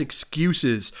has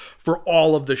excuses for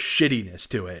all of the shittiness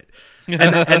to it.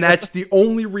 And that's the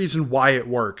only reason why it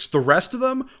works. The rest of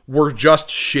them were just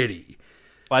shitty.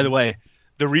 By the way,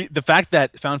 the fact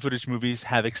that found footage movies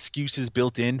have excuses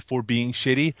built in for being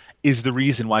shitty is the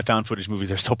reason why found footage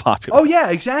movies are so popular. Oh yeah,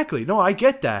 exactly. No, I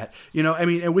get that. You know, I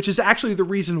mean, which is actually the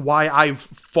reason why I've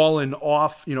fallen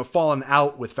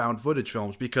out with found footage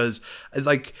films, because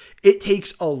like it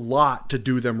takes a lot to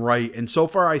do them right. And so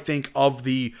far, I think of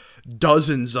the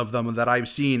dozens of them that I've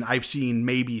seen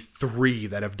maybe 3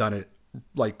 that have done it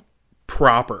like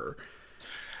proper.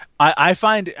 I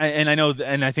find, and I know,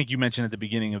 and I think you mentioned at the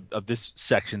beginning of this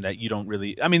section that you don't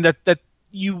really, I mean, that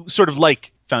you sort of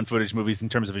like found footage movies in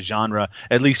terms of a genre,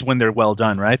 at least when they're well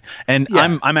done, right? And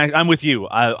yeah. I'm with you.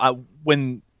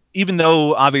 When even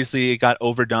though obviously it got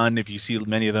overdone, if you see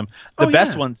many of them, the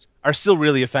best ones are still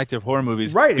really effective horror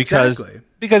movies, right? Because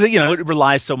you know it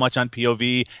relies so much on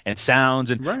POV and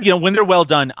sounds, and you know when they're well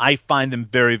done, I find them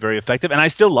very, very effective, and I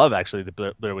still love actually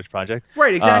the Blair Witch Project.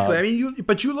 Right, exactly. I mean,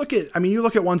 you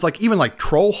look at ones like even like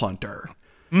Troll Hunter.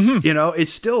 Mm-hmm. You know,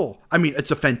 it's still, I mean,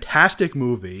 it's a fantastic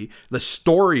movie. The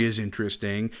story is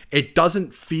interesting. It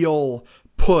doesn't feel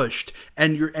pushed,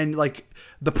 and like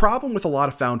the problem with a lot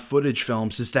of found footage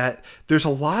films is that there's a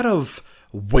lot of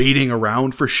waiting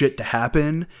around for shit to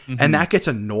happen, and that gets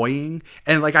annoying.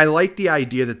 And like I like the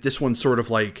idea that this one's sort of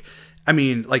like, I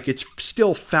mean, like it's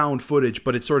still found footage,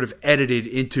 but it's sort of edited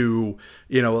into,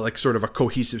 you know, like sort of a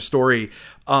cohesive story.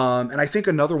 And I think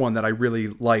another one that I really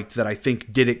liked that I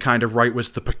think did it kind of right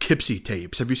was the Poughkeepsie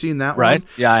tapes. Have you seen that one? Right.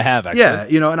 Yeah, I have actually. Yeah,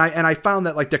 you know, and I found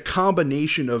that like the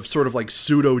combination of sort of like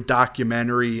pseudo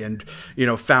documentary and, you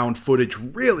know, found footage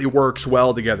really works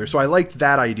well together. So I liked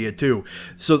that idea too.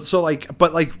 So like,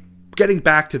 but like getting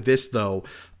back to this though,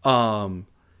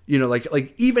 you know,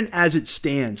 like even as it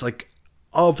stands, like,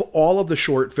 of all of the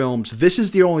short films, this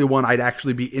is the only one I'd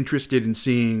actually be interested in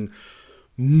seeing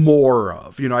more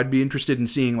of. You know, I'd be interested in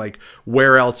seeing like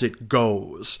where else it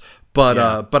goes. But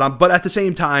at the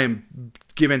same time,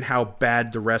 given how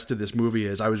bad the rest of this movie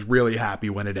is, I was really happy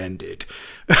when it ended.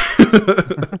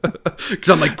 Because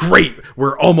I'm like, great,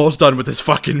 we're almost done with this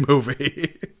fucking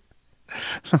movie.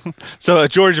 So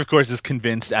George, of course, is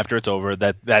convinced after it's over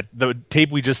that the tape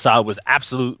we just saw was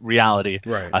absolute reality.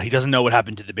 Right. He doesn't know what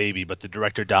happened to the baby, but the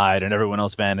director died and everyone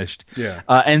else vanished. Yeah.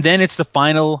 And then it's the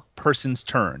final person's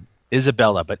turn,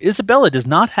 Isabella. But Isabella does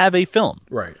not have a film.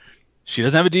 Right. She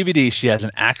doesn't have a DVD. She has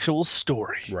an actual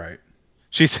story. Right.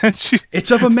 She said it's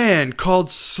of a man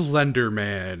called Slender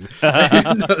Man.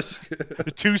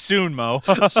 Too soon, Mo.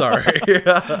 Sorry.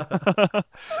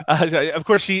 Of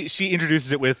course, she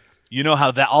introduces it with, you know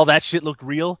how all that shit looked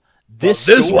real? This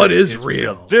one is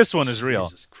real. This one is real.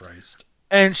 Jesus Christ.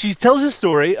 And she tells a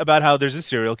story about how there's a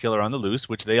serial killer on the loose,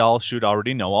 which they all should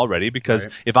already know already, because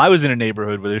if I was in a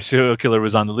neighborhood where a serial killer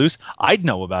was on the loose, I'd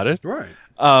know about it. Right.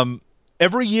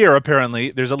 Every year,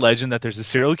 apparently, there's a legend that there's a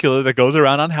serial killer that goes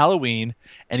around on Halloween,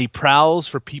 and he prowls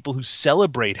for people who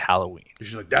celebrate Halloween.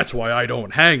 She's like, that's why I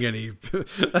don't hang any.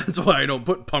 That's why I don't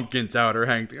put pumpkins out or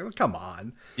hang. Come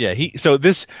on. Yeah. So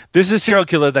this is a serial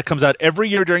killer that comes out every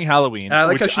year during Halloween. And I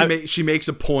like how she makes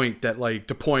a point that, like,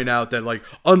 to point out that, like,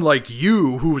 unlike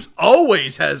you, who's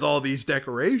always has all these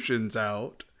decorations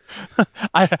out.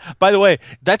 By the way,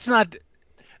 that's not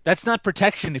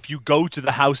protection if you go to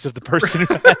the house of the person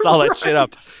who has all that shit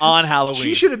up on Halloween.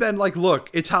 She should have been like, look,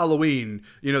 it's Halloween.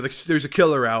 You know, there's a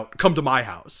killer out. Come to my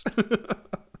house.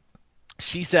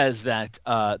 She says that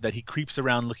he creeps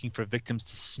around looking for victims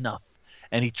to snuff,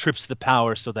 and he trips the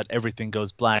power so that everything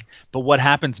goes black. But what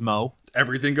happens, Mo?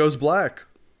 Everything goes black.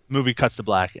 Movie cuts to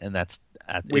black, and that's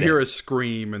we hear a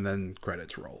scream, and then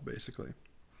credits roll, basically.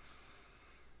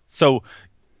 So,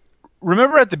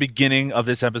 remember at the beginning of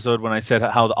this episode when I said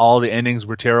how all the endings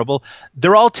were terrible?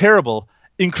 They're all terrible,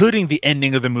 including the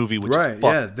ending of the movie, which is fucked.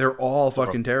 Yeah, they're all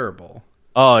fucking terrible.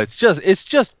 Oh, it's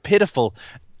just pitiful.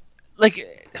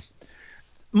 Like,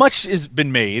 much has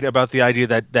been made about the idea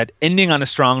that ending on a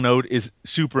strong note is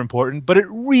super important, but it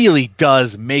really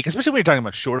does make, especially when you're talking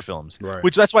about short films,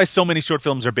 which that's why so many short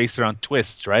films are based around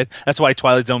twists, right? That's why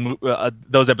Twilight Zone,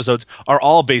 those episodes are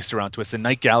all based around twists, and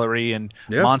Night Gallery and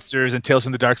Monsters and Tales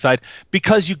from the Dark Side,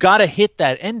 because you got to hit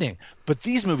that ending. But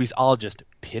these movies all just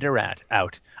pitter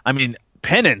out. I mean,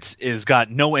 Penance is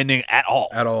got no ending at all.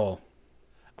 At all.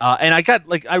 And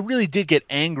I really did get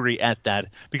angry at that,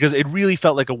 because it really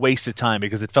felt like a waste of time,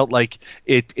 because it felt like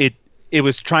it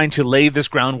was trying to lay this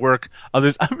groundwork of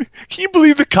this. I mean, can you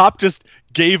believe the cop just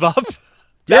gave up?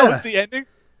 That was the ending?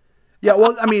 Yeah,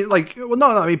 well, I mean,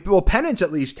 Penance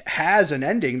at least has an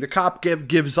ending. The cop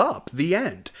gives up. The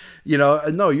end. You know,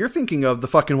 no, you're thinking of the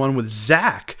fucking one with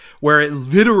Zach, where it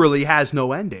literally has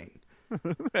no ending.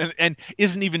 and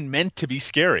isn't even meant to be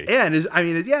scary. And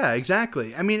yeah,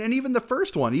 exactly. I mean, and even the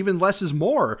first one, even Less is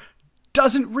More,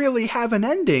 doesn't really have an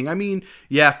ending. I mean,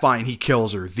 yeah, fine, he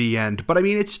kills her, the end. But I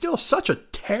mean, it's still such a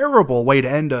terrible way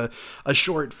to end a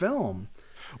short film.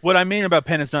 What I mean about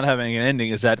Penance not having an ending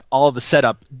is that all the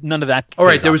setup, none of that. All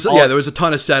right, there was a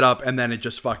ton of setup, and then it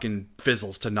just fucking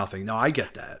fizzles to nothing. No, I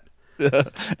get that.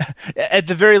 At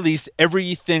the very least,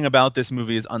 everything about this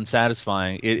movie is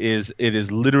unsatisfying. It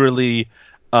is literally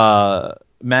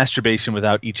masturbation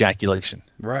without ejaculation.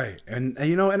 Right, and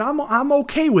you know, and I'm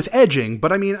okay with edging,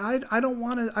 but I mean, I don't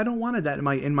want that in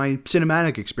my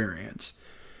cinematic experience.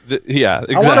 Yeah,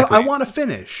 exactly. I want to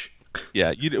finish.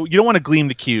 Yeah, you don't want to gleam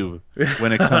the cube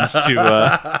when it comes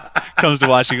to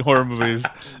watching horror movies.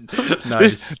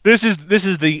 Nice. This is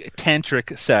the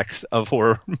tantric sex of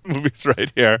horror movies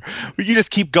right here. You just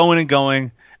keep going and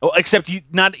going. Oh, except you,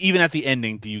 not even at the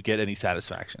ending do you get any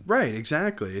satisfaction. Right,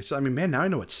 exactly. I mean, man, now I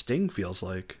know what Sting feels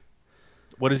like.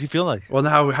 What does he feel like? Well,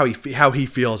 now how he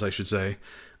feels, I should say.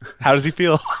 How does he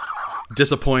feel?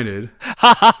 Disappointed.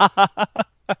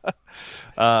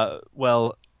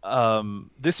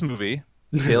 This movie,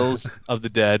 Tales of the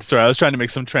Dead. Sorry, I was trying to make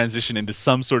some transition into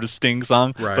some sort of Sting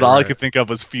song, but all I could think of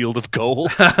was Field of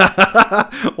Gold.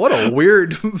 What a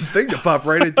weird thing to pop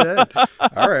right into that.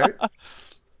 All right.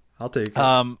 I'll take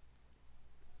it.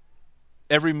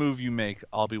 Every move you make,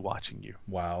 I'll be watching you.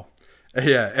 Wow.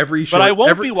 Yeah, but I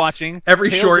won't be watching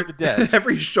every Tales short of the Dead.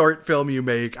 Every short film you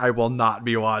make, I will not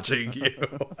be watching you.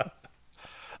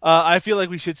 I feel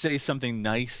like we should say something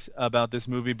nice about this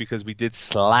movie, because we did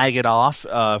slag it off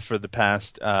for the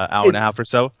past hour and a half or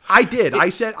so. I did. I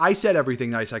said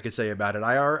everything nice I could say about it.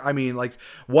 I mean, like,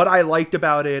 what I liked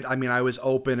about it. I mean, I was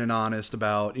open and honest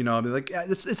about. You know, I mean, like,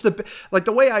 it's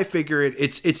the way I figure it.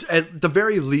 It's at the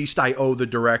very least I owe the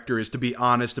director is to be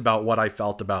honest about what I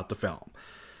felt about the film.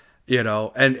 You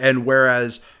know, and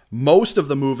whereas Most of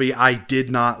the movie I did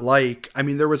not like. I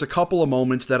mean, there was a couple of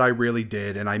moments that I really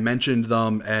did, and I mentioned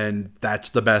them, and that's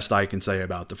the best I can say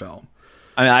about the film.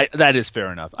 That is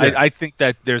fair enough. Yeah. I think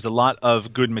that there's a lot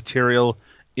of good material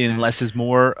in Less is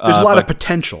More. There's a lot of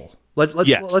potential. Let's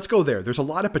Yes. go there. There's a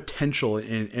lot of potential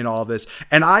in all this,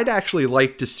 and I'd actually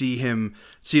like to see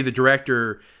the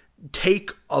director take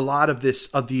a lot of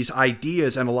these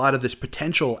ideas and a lot of this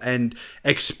potential and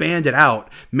expand it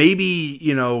out. Maybe,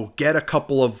 get a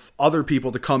couple of other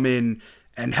people to come in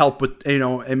and help with,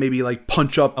 and maybe like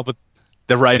punch up with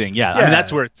the writing. Yeah. I Yeah. mean,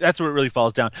 that's where it really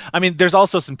falls down. I mean, there's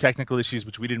also some technical issues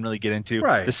which we didn't really get into.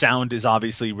 Right. The sound is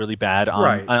obviously really bad.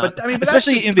 Right, but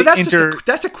especially in the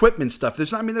that's equipment stuff.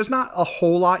 There's not a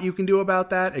whole lot you can do about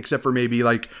that except for maybe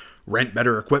like rent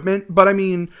better equipment. But I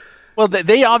mean, well,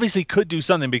 they obviously could do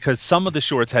something because some of the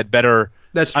shorts had better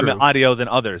audio than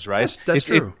others, right? That's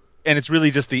true. And it's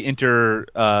really just the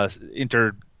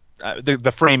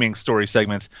the framing story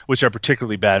segments which are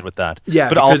particularly bad with that. Yeah,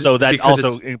 but because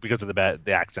also it's- because of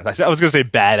the accents. I was going to say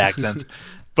bad accents,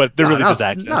 but they're really just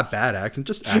accents. Not bad accents,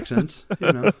 just accents.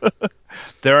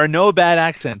 There are no bad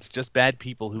accents, just bad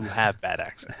people who have bad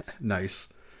accents. Nice.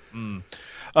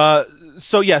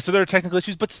 So there are technical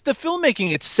issues, but the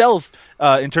filmmaking itself,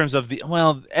 in terms of the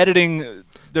editing,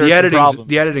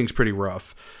 The editing's pretty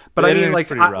rough. But I mean, like,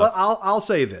 I'll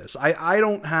say this: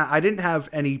 I didn't have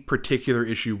any particular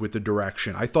issue with the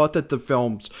direction. I thought that the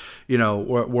films,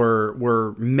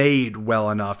 were made well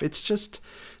enough. It's just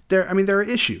there. I mean, there are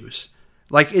issues.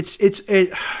 Like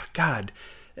God.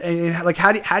 And like,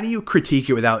 how do you critique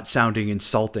it without sounding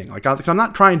insulting? Like, I'm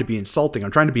not trying to be insulting.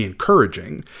 I'm trying to be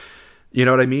encouraging. You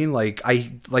know what I mean? Like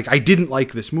I didn't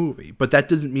like this movie, but that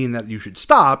doesn't mean that you should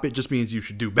stop. It just means you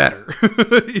should do better.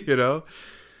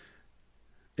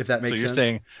 If that makes sense. So you're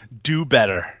saying do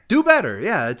better. Do better.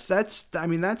 Yeah, that's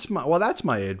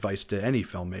my advice to any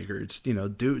filmmaker. It's,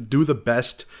 do the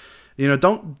best.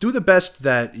 Don't do the best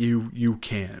that you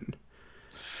can.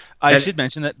 I should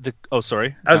mention that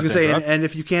sorry. I was going to say, and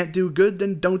if you can't do good,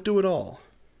 then don't do it all.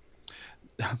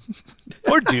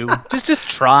 Or do. just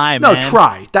try, man. No,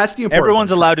 try. That's the important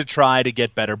Everyone's part. allowed to try to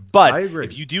get better. But I agree.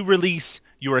 If you do release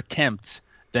your attempts,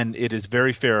 then it is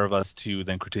very fair of us to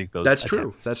then critique those That's attempts.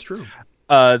 true. That's true.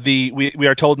 We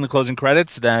are told in the closing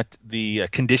credits that the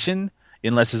condition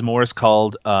in Less is More is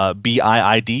called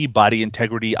BIID, Body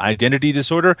Integrity Identity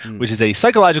Disorder, which is a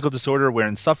psychological disorder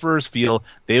wherein sufferers feel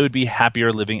they would be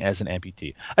happier living as an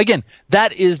amputee. Again,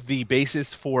 that is the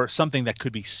basis for something that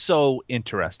could be so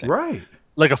interesting. Right.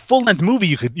 Like a full-length movie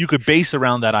you could base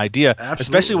around that idea, Absolutely.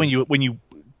 especially when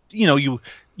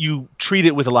you treat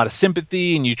it with a lot of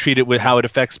sympathy and you treat it with how it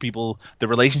affects people, the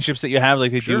relationships that you have,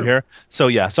 like they do here. So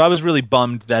I was really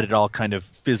bummed that it all kind of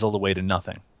fizzled away to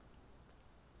nothing.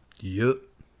 Yep.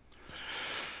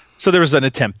 So there was an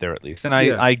attempt there at least, and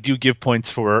I do give points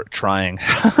for trying.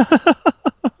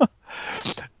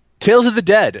 Tales of the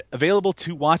Dead, available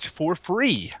to watch for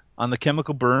free on the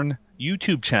Chemical Burn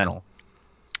YouTube channel.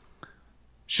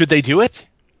 Should they do it?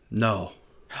 No.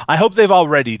 I hope they've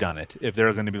already done it if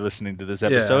they're going to be listening to this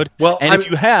episode. Well, if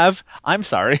you have, I'm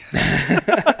sorry.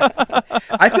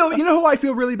 I feel, who I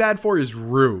feel really bad for is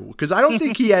Rue, because I don't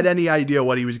think he had any idea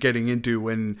what he was getting into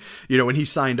when he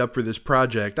signed up for this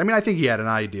project. I mean, I think he had an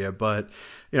idea, but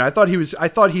I thought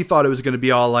he thought it was going to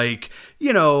be all like,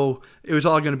 it was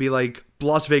all going to be like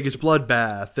Las Vegas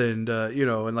Bloodbath and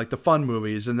and like the fun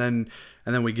movies, and then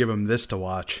we give him this to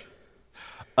watch.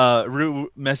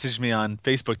 Rue messaged me on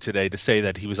Facebook today to say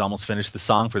that he was almost finished the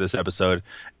song for this episode,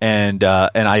 and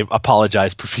I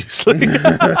apologize profusely.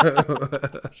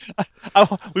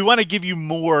 We want to give you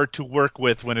more to work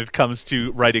with when it comes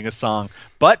to writing a song,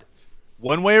 but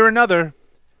one way or another,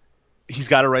 he's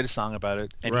got to write a song about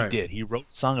it, and he did. He wrote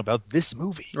a song about this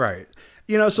movie. Right.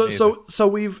 So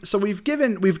we've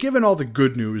given all the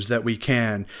good news that we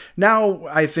can. Now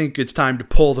I think it's time to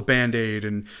pull the Band-Aid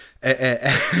and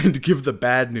give the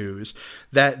bad news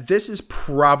that this is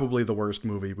probably the worst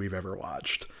movie we've ever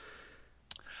watched.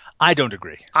 I don't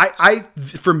agree.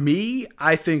 For me,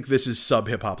 I think this is sub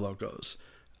Hip Hop Locos.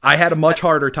 I had a much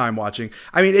harder time watching.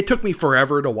 I mean, it took me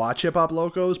forever to watch Hip Hop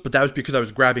Locos, but that was because I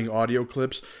was grabbing audio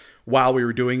clips while we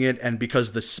were doing it, and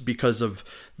because of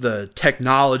the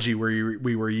technology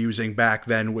we were using back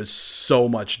then was so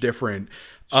much different.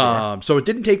 Sure. So it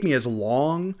didn't take me as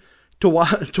long to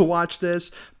watch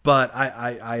this, but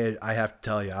I have to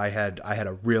tell you, I had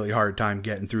a really hard time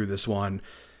getting through this one.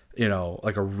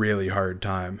 Like a really hard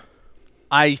time.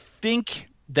 I think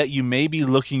that you may be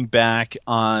looking back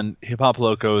on Hip Hop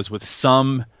Locos with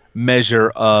some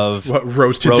measure of what,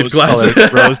 rose-tinted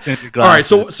glasses. Rose-tinted All right,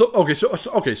 glasses.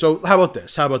 so how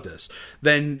about this?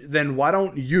 Then why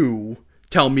don't you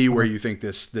tell me where you think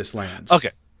this lands?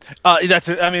 Okay. It's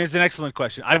an excellent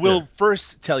question. I will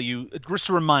first tell you, just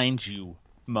to remind you,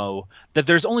 Mo, that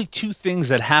there's only two things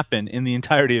that happen in the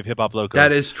entirety of Hip Hop Locos.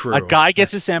 That is true. A guy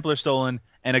gets his sampler stolen,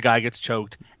 and a guy gets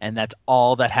choked, and that's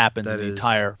all that happens in the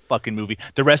entire fucking movie.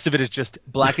 The rest of it is just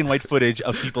black and white footage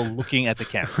of people looking at the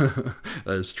camera.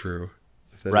 That is true.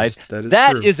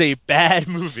 That is a bad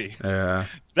movie. Yeah.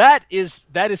 That is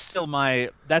still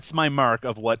my mark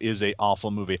of what is a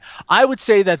awful movie. I would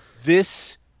say that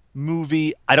this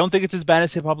movie, I don't think it's as bad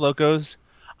as Hip Hop Locos.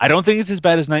 I don't think it's as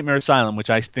bad as Nightmare Asylum, which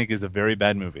I think is a very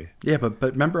bad movie. Yeah, but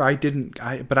remember, I didn't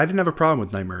have a problem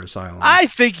with Nightmare Asylum. I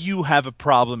think you have a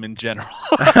problem in general.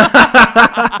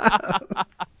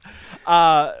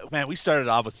 Man, we started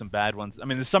off with some bad ones. I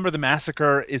mean, The Summer of the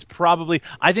Massacre is probably,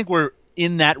 I think we're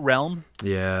in that realm.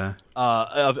 Yeah.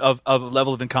 Of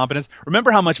level of incompetence.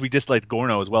 Remember how much we disliked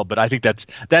Gorno as well, but I think that's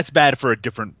bad for a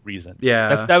different reason.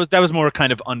 Yeah. That was more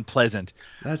kind of unpleasant.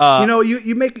 That's,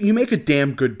 you make a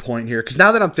damn good point here, because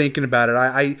now that I'm thinking about it,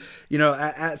 I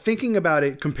thinking about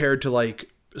it compared to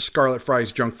like Scarlet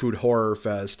Fry's Junk Food Horror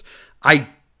Fest, I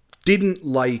didn't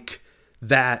like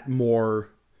that more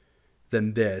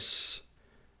than this.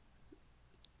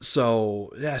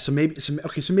 So yeah,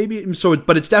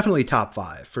 but it's definitely top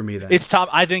 5 for me then. It's top.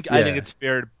 I think it's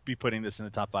fair to be putting this in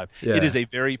the top 5. Yeah. It is a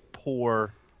very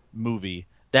poor movie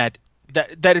that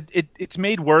it's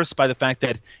made worse by the fact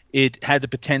that it had the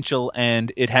potential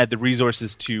and it had the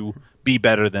resources to be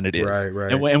better than it is.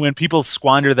 Right. And when people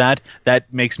squander that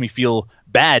makes me feel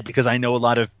bad, because I know a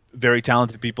lot of very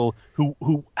talented people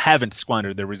who haven't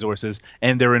squandered their resources,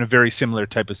 and they're in a very similar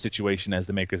type of situation as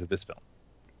the makers of this film.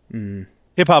 Mm.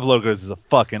 Hip Hop Locos is a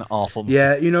fucking awful movie.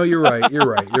 Yeah, you're right.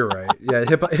 Yeah,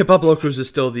 Hip Hop Locos is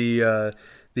still the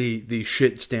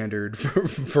shit standard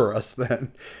for us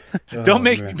then. Don't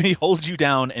make me hold you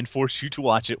down and force you to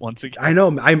watch it once again. I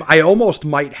know. I almost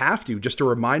might have to, just to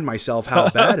remind myself how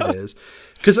bad it is.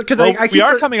 Because we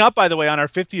are coming up, by the way, on our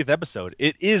 50th episode.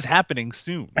 It is happening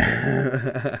soon.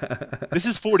 This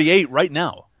is 48 right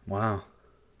now. Wow.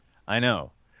 I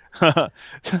know.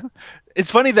 It's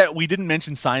funny that we didn't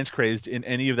mention Science Crazed in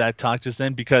any of that talk just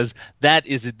then, because that's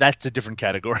a different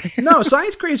category. No,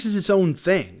 Science Crazed is its own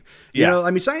thing. You Yeah. know,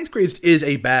 I mean, Science Crazed is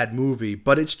a bad movie,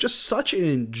 but it's just such an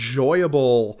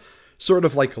enjoyable, sort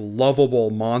of like lovable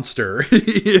monster.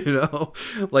 You know,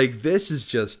 like this is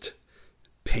just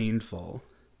painful.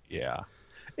 Yeah,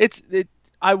 this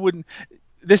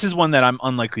is one that I'm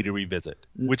unlikely to revisit,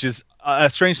 which is a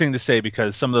strange thing to say,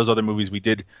 because some of those other movies we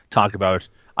did talk about,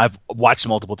 I've watched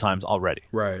multiple times already.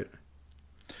 Right.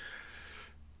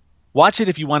 Watch it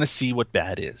if you want to see what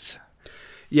bad is.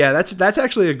 Yeah, that's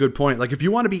actually a good point. Like, if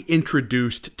you want to be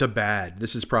introduced to bad,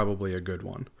 this is probably a good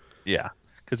one. Yeah,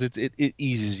 because it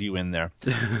eases you in there,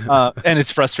 and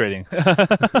it's frustrating.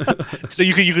 So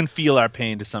you can feel our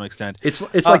pain to some extent. It's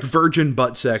like virgin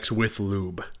butt sex with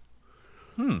lube.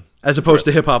 As opposed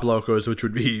to Hip Hop Locos, which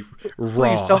would be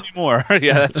raw. Please tell me more.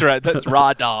 Yeah, that's right. That's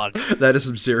raw dog. That is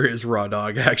some serious raw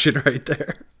dog action right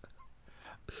there.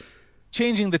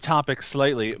 Changing the topic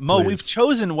slightly, Mo, Please. we've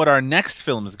chosen what our next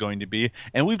film is going to be,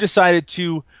 and we've decided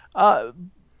to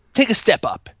take a step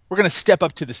up. We're going to step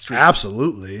up to the streets.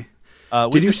 Absolutely.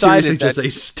 Did you seriously just say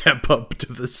step up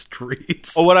to the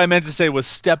streets? Oh, what I meant to say was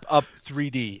step up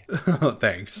 3D. Oh,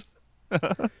 thanks.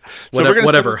 So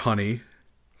whatever, honey.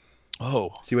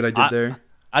 Oh. See what I did there?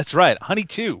 That's right. Honey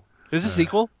 2. There's a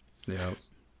sequel. Yeah.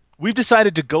 We've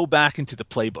decided to go back into the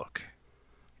playbook.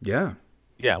 Yeah.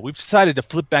 Yeah, we've decided to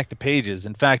flip back the pages.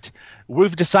 In fact,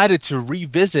 we've decided to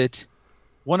revisit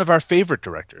one of our favorite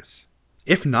directors.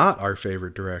 If not our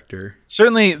favorite director.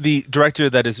 Certainly the director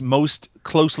that is most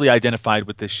closely identified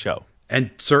with this show. And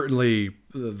certainly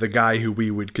the guy who we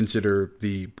would consider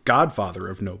the godfather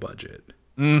of no budget.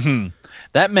 Mm-hmm.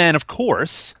 That man, of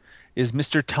course, is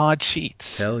Mr. Todd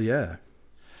Sheets. Hell yeah.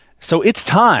 So it's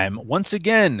time, once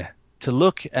again, to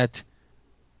look at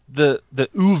the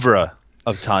oeuvre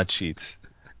of Todd Sheets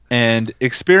and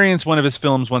experience one of his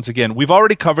films once again. We've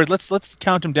already covered, let's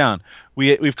count them down.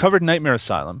 We've covered Nightmare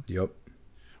Asylum. Yep.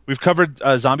 We've covered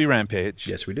Zombie Rampage.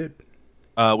 Yes, we did.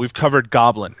 We've covered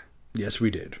Goblin. Yes, we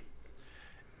did.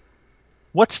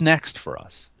 What's next for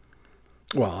us?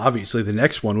 Well, obviously the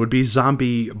next one would be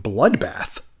Zombie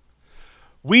Bloodbath.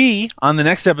 We, on the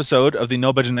next episode of the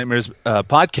No Budget Nightmares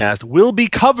podcast, will be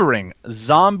covering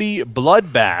Zombie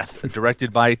Bloodbath,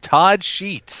 directed by Todd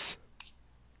Sheets.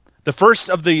 The first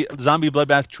of the Zombie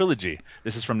Bloodbath trilogy.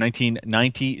 This is from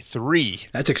 1993.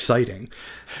 That's exciting.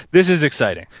 This is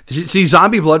exciting. See,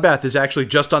 Zombie Bloodbath is actually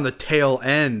just on the tail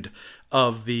end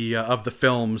of the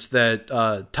films that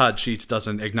Todd Sheets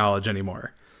doesn't acknowledge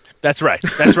anymore. That's right.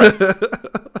 That's right.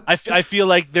 I feel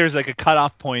like there's like a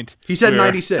cutoff point. He said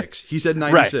 96. He said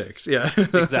 96. Right. Yeah.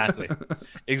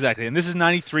 Exactly. And this is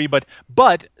 93, but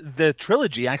the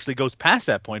trilogy actually goes past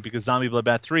that point because Zombie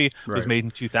Bloodbath 3 was made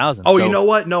in 2000. Oh, so, you know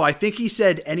what? No, I think he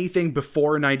said anything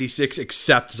before 96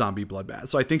 except Zombie Bloodbath.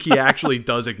 So I think he actually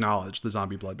does acknowledge the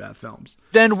Zombie Bloodbath films.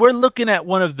 Then we're looking at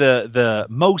one of the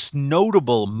most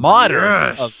notable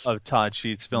modern of Todd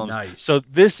Sheets films. Nice. So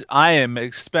this I am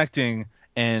expecting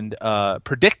and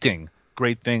predicting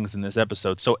great things in this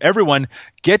episode. So everyone,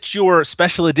 get your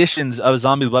special editions of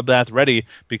Zombie Bloodbath ready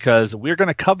because we're going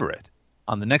to cover it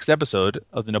on the next episode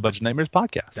of the No Budget Nightmares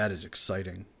podcast. That is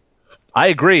exciting. I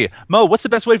agree. Mo, what's the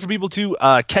best way for people to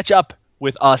catch up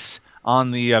with us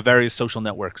on the various social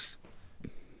networks?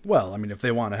 Well, I mean, if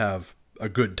they want to have a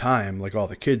good time like all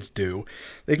the kids do,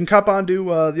 they can cop onto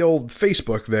the old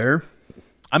Facebook there.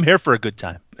 I'm here for a good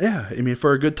time. Yeah, I mean,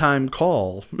 for a good time,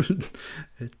 call.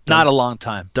 Not a long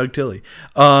time. Doug Tilley.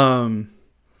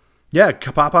 Yeah,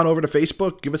 pop on over to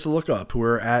Facebook. Give us a look up.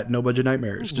 We're at No Budget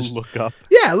Nightmares. Just look up.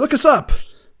 Yeah, look us up.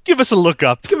 Give us a look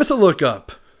up. Give us a look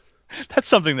up. That's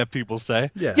something that people say.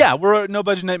 Yeah, we're at No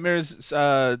Budget Nightmares.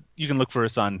 You can look for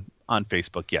us on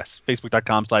Facebook. Yes,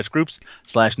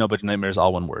 facebook.com/groups/No Budget Nightmares,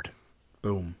 all one word.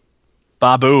 Boom.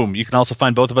 Ba-boom. You can also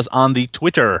find both of us on the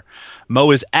Twitter.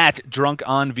 Mo is at Drunk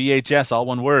on VHS, all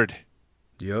one word.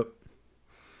 Yep.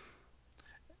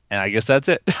 And I guess that's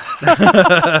it.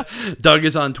 Doug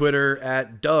is on Twitter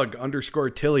at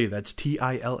Doug_Tilley. That's TILLEY.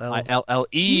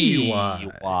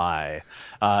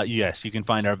 Yes, you can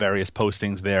find our various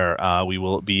postings there. We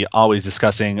will be always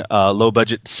discussing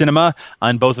low-budget cinema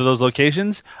on both of those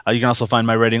locations. You can also find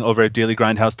my writing over at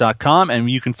dailygrindhouse.com,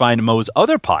 and you can find Mo's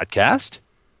other podcast.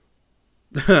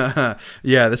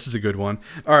 Yeah, this is a good one.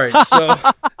 All right,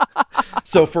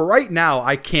 so for right now,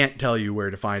 I can't tell you where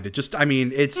to find it. Just, I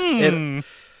mean,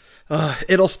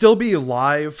 it'll still be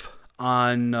live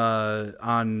on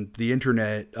the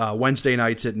internet Wednesday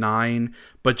nights at 9.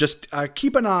 But just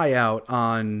keep an eye out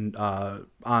on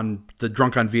the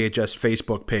Drunk on VHS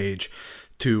Facebook page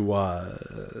to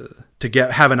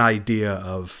have an idea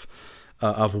of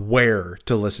where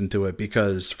to listen to it,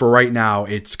 because for right now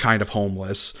it's kind of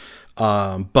homeless.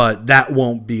 But that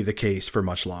won't be the case for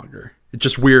much longer. It's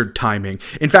just weird timing.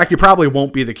 In fact, it probably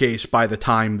won't be the case by the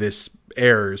time this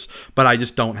airs, but I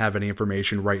just don't have any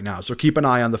information right now. So keep an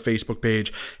eye on the Facebook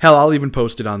page. Hell, I'll even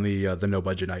post it on the No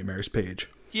Budget Nightmares page.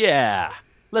 Yeah,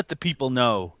 let the people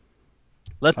know.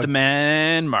 Let the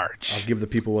man march. I'll give the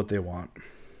people what they want.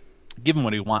 Give them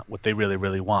what they really,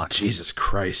 really want. Jesus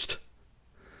Christ.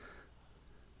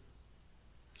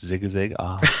 Zig-a-zig.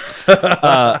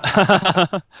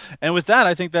 And with that,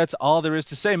 I think that's all there is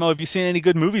to say. Mo, have you seen any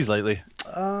good movies lately?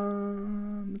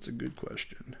 It's a good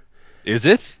question. Is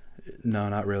it? No,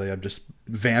 not really. I'm just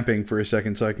vamping for a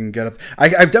second so I can get up.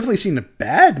 I've definitely seen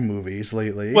bad movies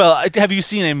lately. Well, have you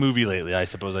seen a movie lately, I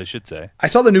suppose I should say? I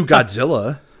saw the new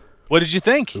Godzilla. What did you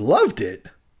think? Loved it.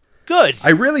 Good. I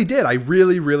really did. I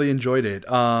really, really enjoyed it.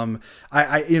 I've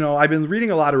been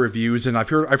reading a lot of reviews, and I've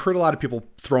heard a lot of people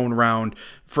throwing around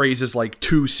phrases like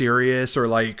too serious or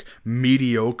like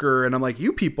mediocre, and I'm like,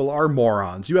 you people are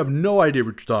morons. You have no idea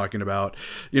what you're talking about.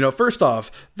 First off,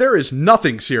 there is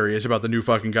nothing serious about the new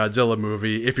fucking Godzilla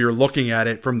movie if you're looking at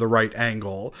it from the right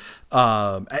angle.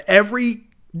 Every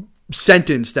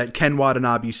sentence that Ken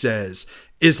Watanabe says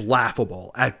is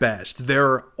laughable at best.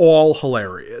 They're all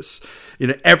hilarious.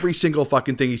 Every single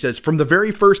fucking thing he says, from the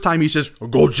very first time he says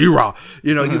Gojira,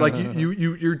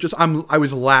 I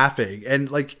was laughing. And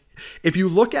like, if you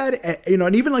look at it,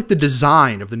 and even like the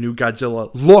design of the new Godzilla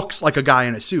looks like a guy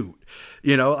in a suit.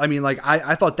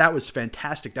 I thought that was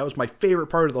fantastic. That was my favorite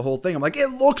part of the whole thing. I'm like, it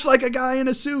looks like a guy in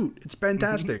a suit. It's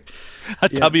fantastic. A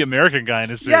tubby American guy in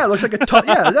a suit. Yeah, it looks like it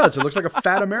does. It looks like a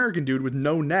fat American dude with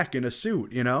no neck in a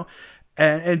suit,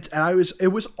 And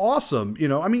it was awesome.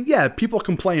 People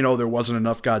complain, there wasn't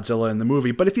enough Godzilla in the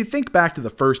movie. But if you think back to the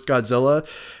first Godzilla,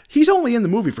 he's only in the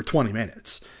movie for 20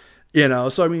 minutes.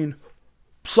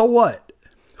 So what?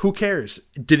 Who cares?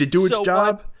 Did it do its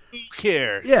job? What? Who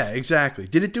cares? Yeah, exactly.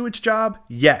 Did it do its job?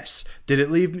 Yes. Did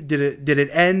it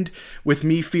end with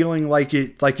me feeling like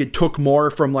it took more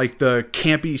from like the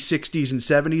campy 60s and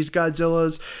 70s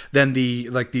Godzillas than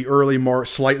the early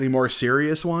slightly more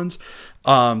serious ones?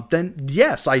 Then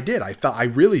yes, I did. I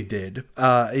really did.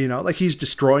 He's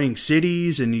destroying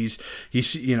cities and he's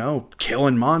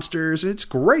killing monsters. It's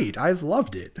great. I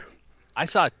loved it. I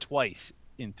saw it twice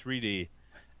in 3D,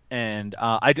 and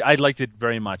I liked it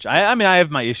very much. I mean, I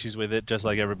have my issues with it, just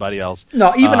like everybody else.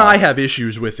 No, even I have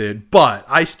issues with it, but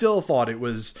I still thought it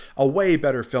was a way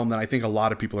better film than I think a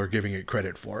lot of people are giving it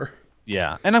credit for.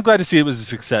 Yeah, and I'm glad to see it was a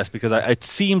success because it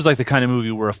seems like the kind of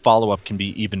movie where a follow-up can be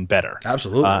even better.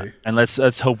 Absolutely. And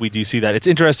let's hope we do see that. It's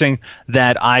interesting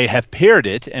that I have paired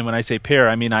it, and when I say pair,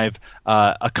 I mean I've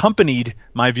accompanied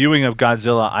my viewing of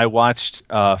Godzilla. I watched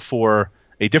for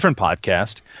a different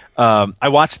podcast. I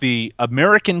watched the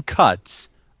American cuts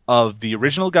of the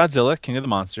original Godzilla, King of the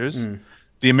Monsters,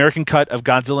 the American cut of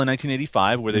Godzilla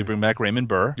 1985, where they bring back Raymond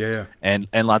Burr, and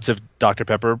lots of Dr.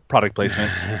 Pepper product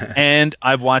placement, and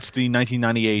I've watched the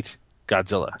 1998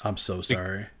 Godzilla. I'm so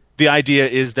sorry. The idea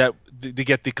is that they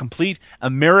get the complete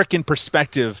American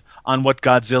perspective on what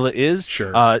Godzilla is,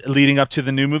 leading up to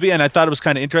the new movie, and I thought it was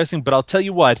kind of interesting. But I'll tell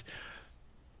you what,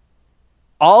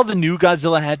 all the new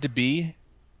Godzilla had to be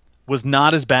was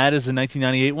not as bad as the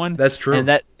 1998 one. That's true. And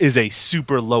that is a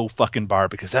super low fucking bar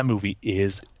because that movie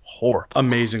is horrible.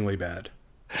 Amazingly bad.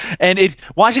 And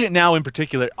watching it now in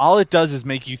particular, all it does is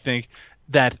make you think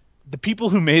that the people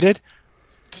who made it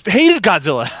hated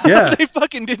Godzilla. Yeah. They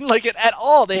fucking didn't like it at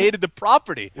all. They hated the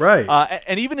property. Right.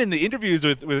 And even in the interviews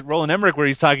with Roland Emmerich where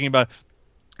he's talking about,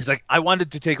 he's like, I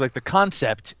wanted to take like the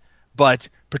concept, but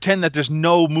pretend that there's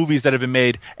no movies that have been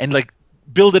made and like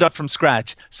build it up from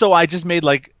scratch. So I just made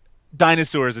like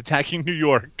dinosaurs attacking New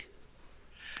York.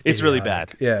 It's really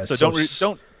bad. Yeah.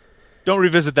 So don't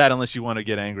revisit that unless you want to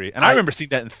get angry. And I remember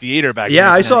seeing that in theater back. Yeah,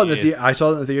 in I saw it. I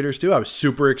saw it in the theaters too. I was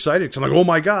super excited because I'm like, oh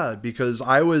my god, because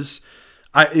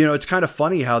it's kind of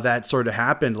funny how that sort of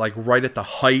happened, like right at the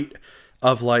height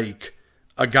of like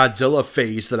a Godzilla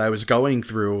phase that I was going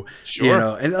through. Sure. You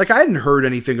know, and like I hadn't heard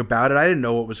anything about it. I didn't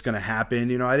know what was going to happen.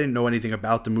 You know, I didn't know anything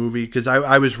about the movie because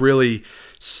I was really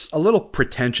a little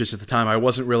pretentious at the time. I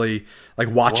wasn't really like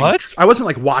watching. What? I wasn't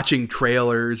like watching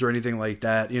trailers or anything like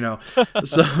that. You know,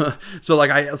 so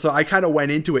I kind of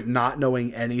went into it not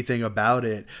knowing anything about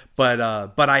it. But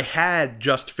I had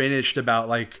just finished about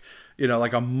like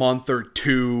a month or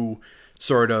two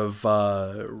sort of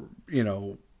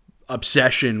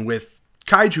obsession with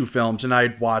kaiju films, and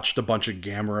I'd watched a bunch of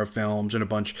Gamera films and a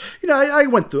bunch. I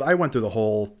went through the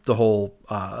whole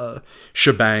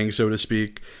shebang, so to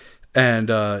speak. And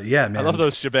yeah, man, I love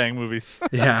those shebang movies.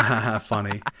 Yeah,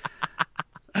 funny.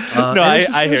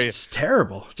 I hear you. It's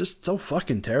terrible, just so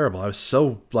fucking terrible. I was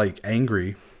so like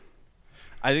angry.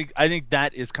 I think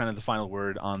that is kind of the final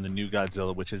word on the new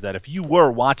Godzilla, which is that if you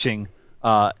were watching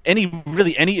any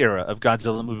era of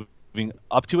Godzilla moving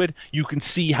up to it, you can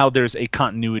see how there's a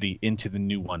continuity into the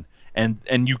new one.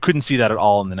 And you couldn't see that at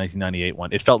all in the 1998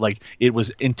 one. It felt like it was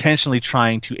intentionally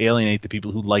trying to alienate the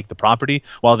people who like the property,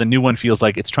 while the new one feels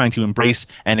like it's trying to embrace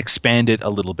and expand it a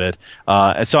little bit.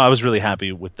 And so I was really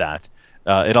happy with that.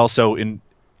 It also,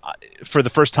 for the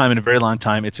first time in a very long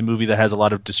time, it's a movie that has a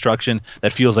lot of destruction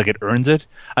that feels like it earns it.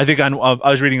 I think I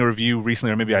was reading a review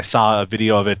recently, or maybe I saw a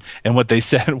video of it, and what they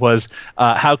said was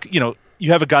how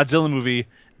you have a Godzilla movie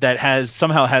that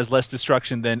somehow has less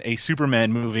destruction than a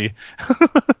Superman movie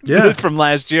from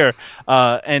last year.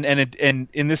 And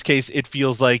in this case, it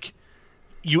feels like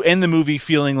you end the movie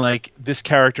feeling like this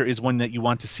character is one that you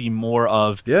want to see more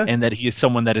of, and that he is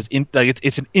someone that is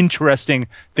it's an interesting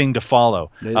thing to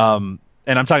follow.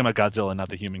 And I'm talking about Godzilla, not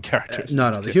the human characters.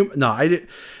 I did.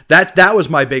 That was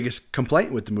my biggest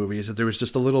complaint with the movie, is that there was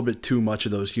just a little bit too much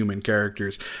of those human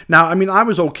characters. Now, I mean, I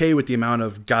was okay with the amount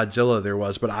of Godzilla there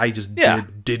was, but I just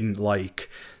didn't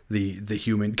like the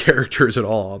human characters at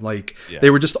all. Like they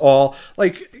were just all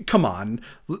like, come on,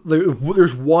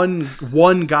 there's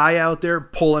one guy out there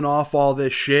pulling off all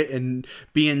this shit and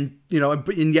being,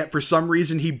 and yet for some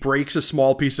reason he breaks a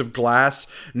small piece of glass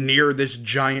near this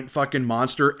giant fucking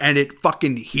monster and it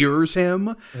fucking hears him.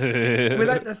 I mean,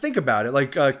 think about it.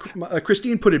 Like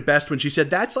Christine put it best when she said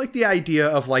that's like the idea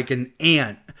of like an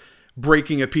ant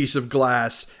breaking a piece of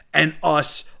glass and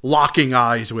us locking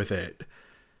eyes with it.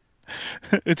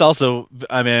 It's also,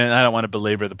 I mean, I don't want to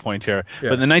belabor the point here,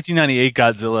 but the 1998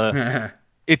 Godzilla,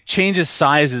 it changes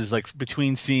sizes like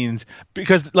between scenes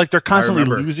because like they're constantly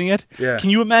losing it. Yeah. Can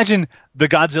you imagine the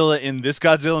Godzilla in this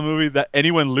Godzilla movie, that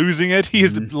anyone losing it? He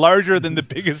is larger than the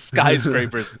biggest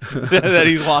skyscrapers that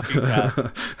he's walking past.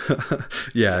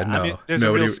 Yeah, no. I mean, there's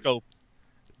a real scope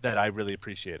that I really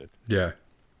appreciated. Yeah.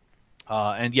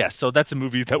 And yes, so that's a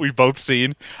movie that we've both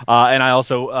seen. And I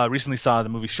also recently saw the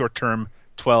movie Short Term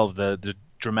 12, the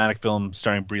dramatic film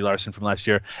starring Brie Larson from last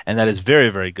year, and that is very,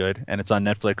 very good, and it's on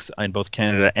Netflix in both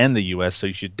Canada and the US, so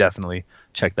you should definitely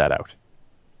check that out.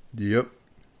 Yep.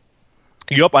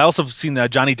 Yup, I also have seen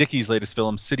Johnny Dickey's latest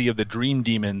film, City of the Dream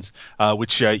Demons,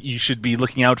 which you should be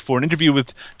looking out for. An interview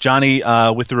with Johnny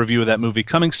with the review of that movie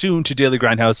coming soon to Daily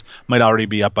Grindhouse. Might already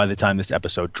be up by the time this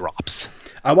episode drops.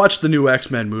 I watched the new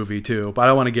X-Men movie too, but I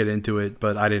don't want to get into it,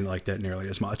 but I didn't like that nearly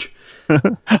as much.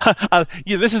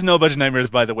 Yeah, this is No Budget Nightmares,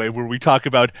 by the way, where we talk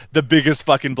about the biggest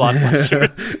fucking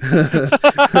blockbusters.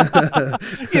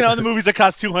 The movies that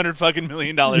cost $200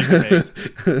 million to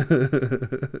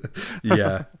make.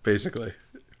 Yeah, basically.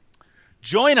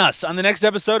 Join us on the next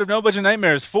episode of No Budget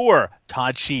Nightmares for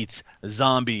Todd Sheets'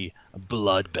 Zombie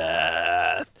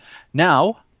Bloodbath.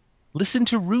 Now, listen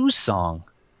to Rue's song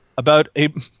about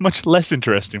a much less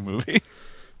interesting movie.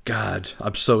 God,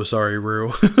 I'm so sorry,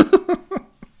 Rue.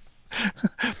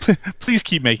 Please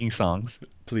keep making songs.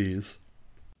 Please.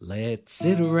 Let's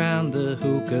sit around the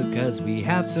hookah, 'cause we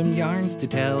have some yarns to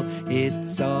tell.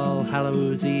 It's All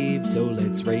Hallows Eve, so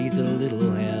let's raise a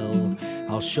little hell.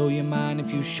 I'll show you mine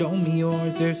if you show me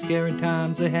yours, there's scary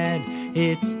times ahead.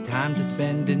 It's time to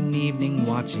spend an evening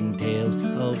watching Tales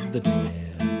of the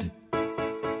Dead.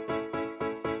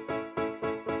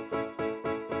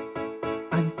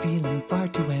 I'm feeling far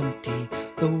too empty.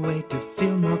 The way to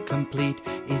feel more complete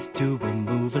is to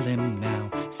remove a limb now.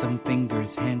 Some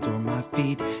fingers, hands, or my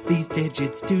feet. These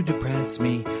digits do depress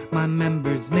me. My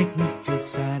members make me feel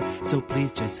sad. So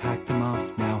please just hack them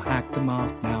off now. Hack them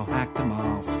off now. Hack them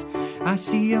off. I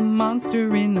see a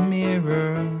monster in the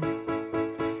mirror.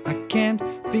 I can't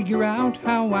figure out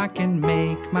how I can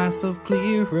make myself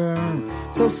clearer.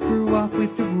 So screw off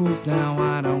with the rules now.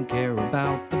 I don't care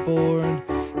about the board.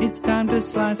 It's time to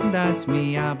slice and dice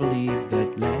me. I believe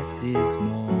that less is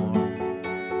more.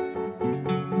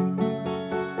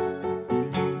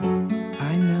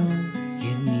 I know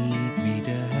you need me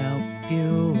to help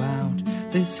you out.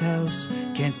 This house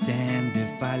can't stand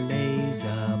if I laze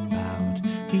about.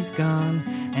 He's gone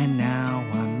and now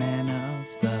I'm man of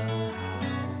the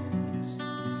house.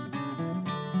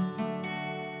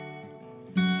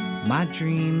 My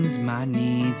dreams, my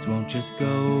needs won't just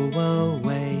go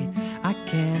away. I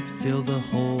can't fill the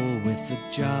hole with a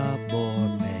job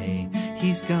or pay.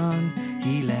 He's gone,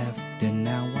 he left, and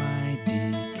now I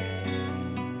decay.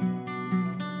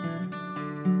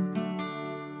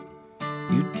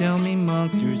 You tell me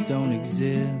monsters don't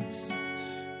exist,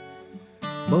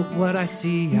 but what I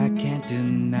see I can't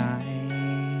deny.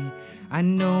 I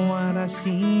know what I've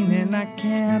seen and I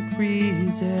can't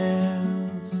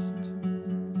resist.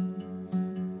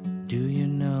 Do you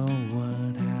know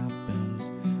what happens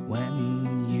when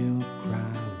you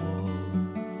cry wolf?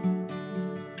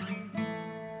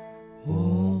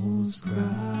 Wolves cry.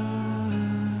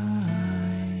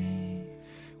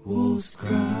 Wolves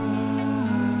cry.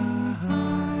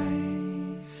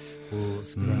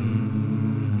 Wolves cry.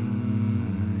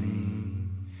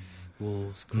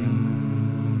 Wolves cry.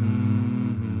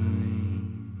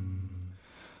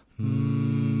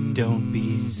 Don't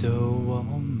be so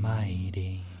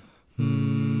almighty.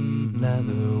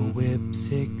 Leather whips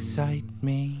excite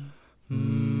me.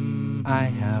 I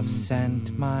have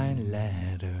sent my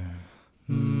letter.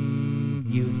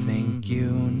 You think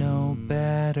you know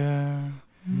better.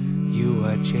 You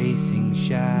are chasing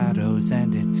shadows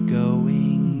and it's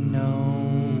going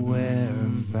nowhere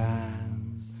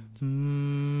fast.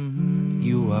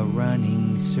 You are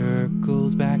running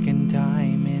circles back in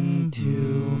time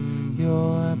into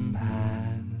your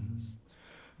past.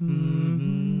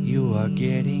 You are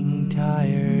getting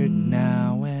tired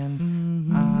now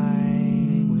and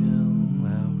I will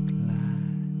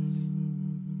outlast.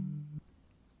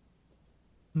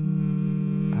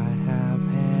 I have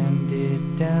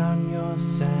handed down your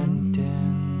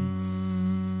sentence.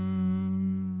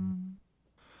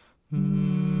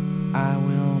 I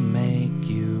will make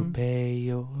you pay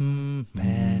your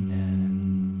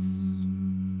penance.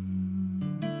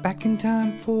 Back in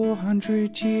time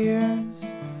 400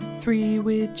 years, 3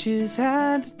 witches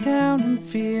had a town in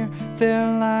fear. Their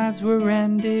lives were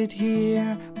ended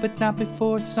here, but not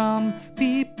before some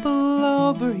people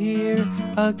over here.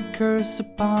 A curse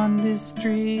upon this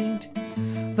street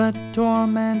that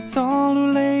torments all who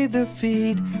lay their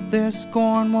feet. Their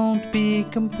scorn won't be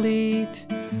complete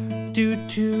due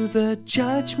to the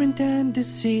judgment and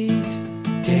deceit.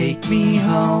 Take me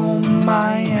home,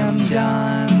 I am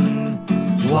done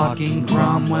walking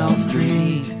Cromwell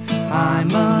Street. I'm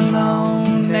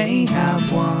alone, they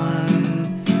have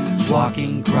won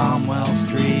walking Cromwell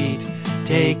Street.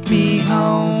 Take me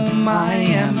home, I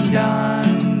am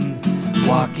done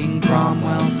walking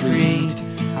Cromwell Street.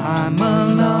 I'm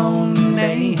alone,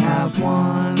 they have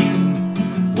won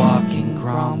walking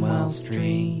Cromwell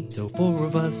Street. So 4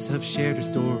 of us have shared our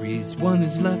stories, 1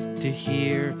 is left to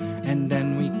hear, and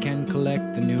then we can collect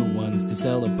collect the new ones to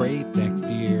celebrate next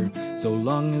year. So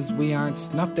long as we aren't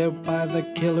snuffed out by the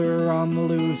killer on the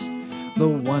loose, the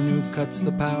one who cuts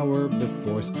the power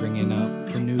before stringing up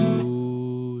the news.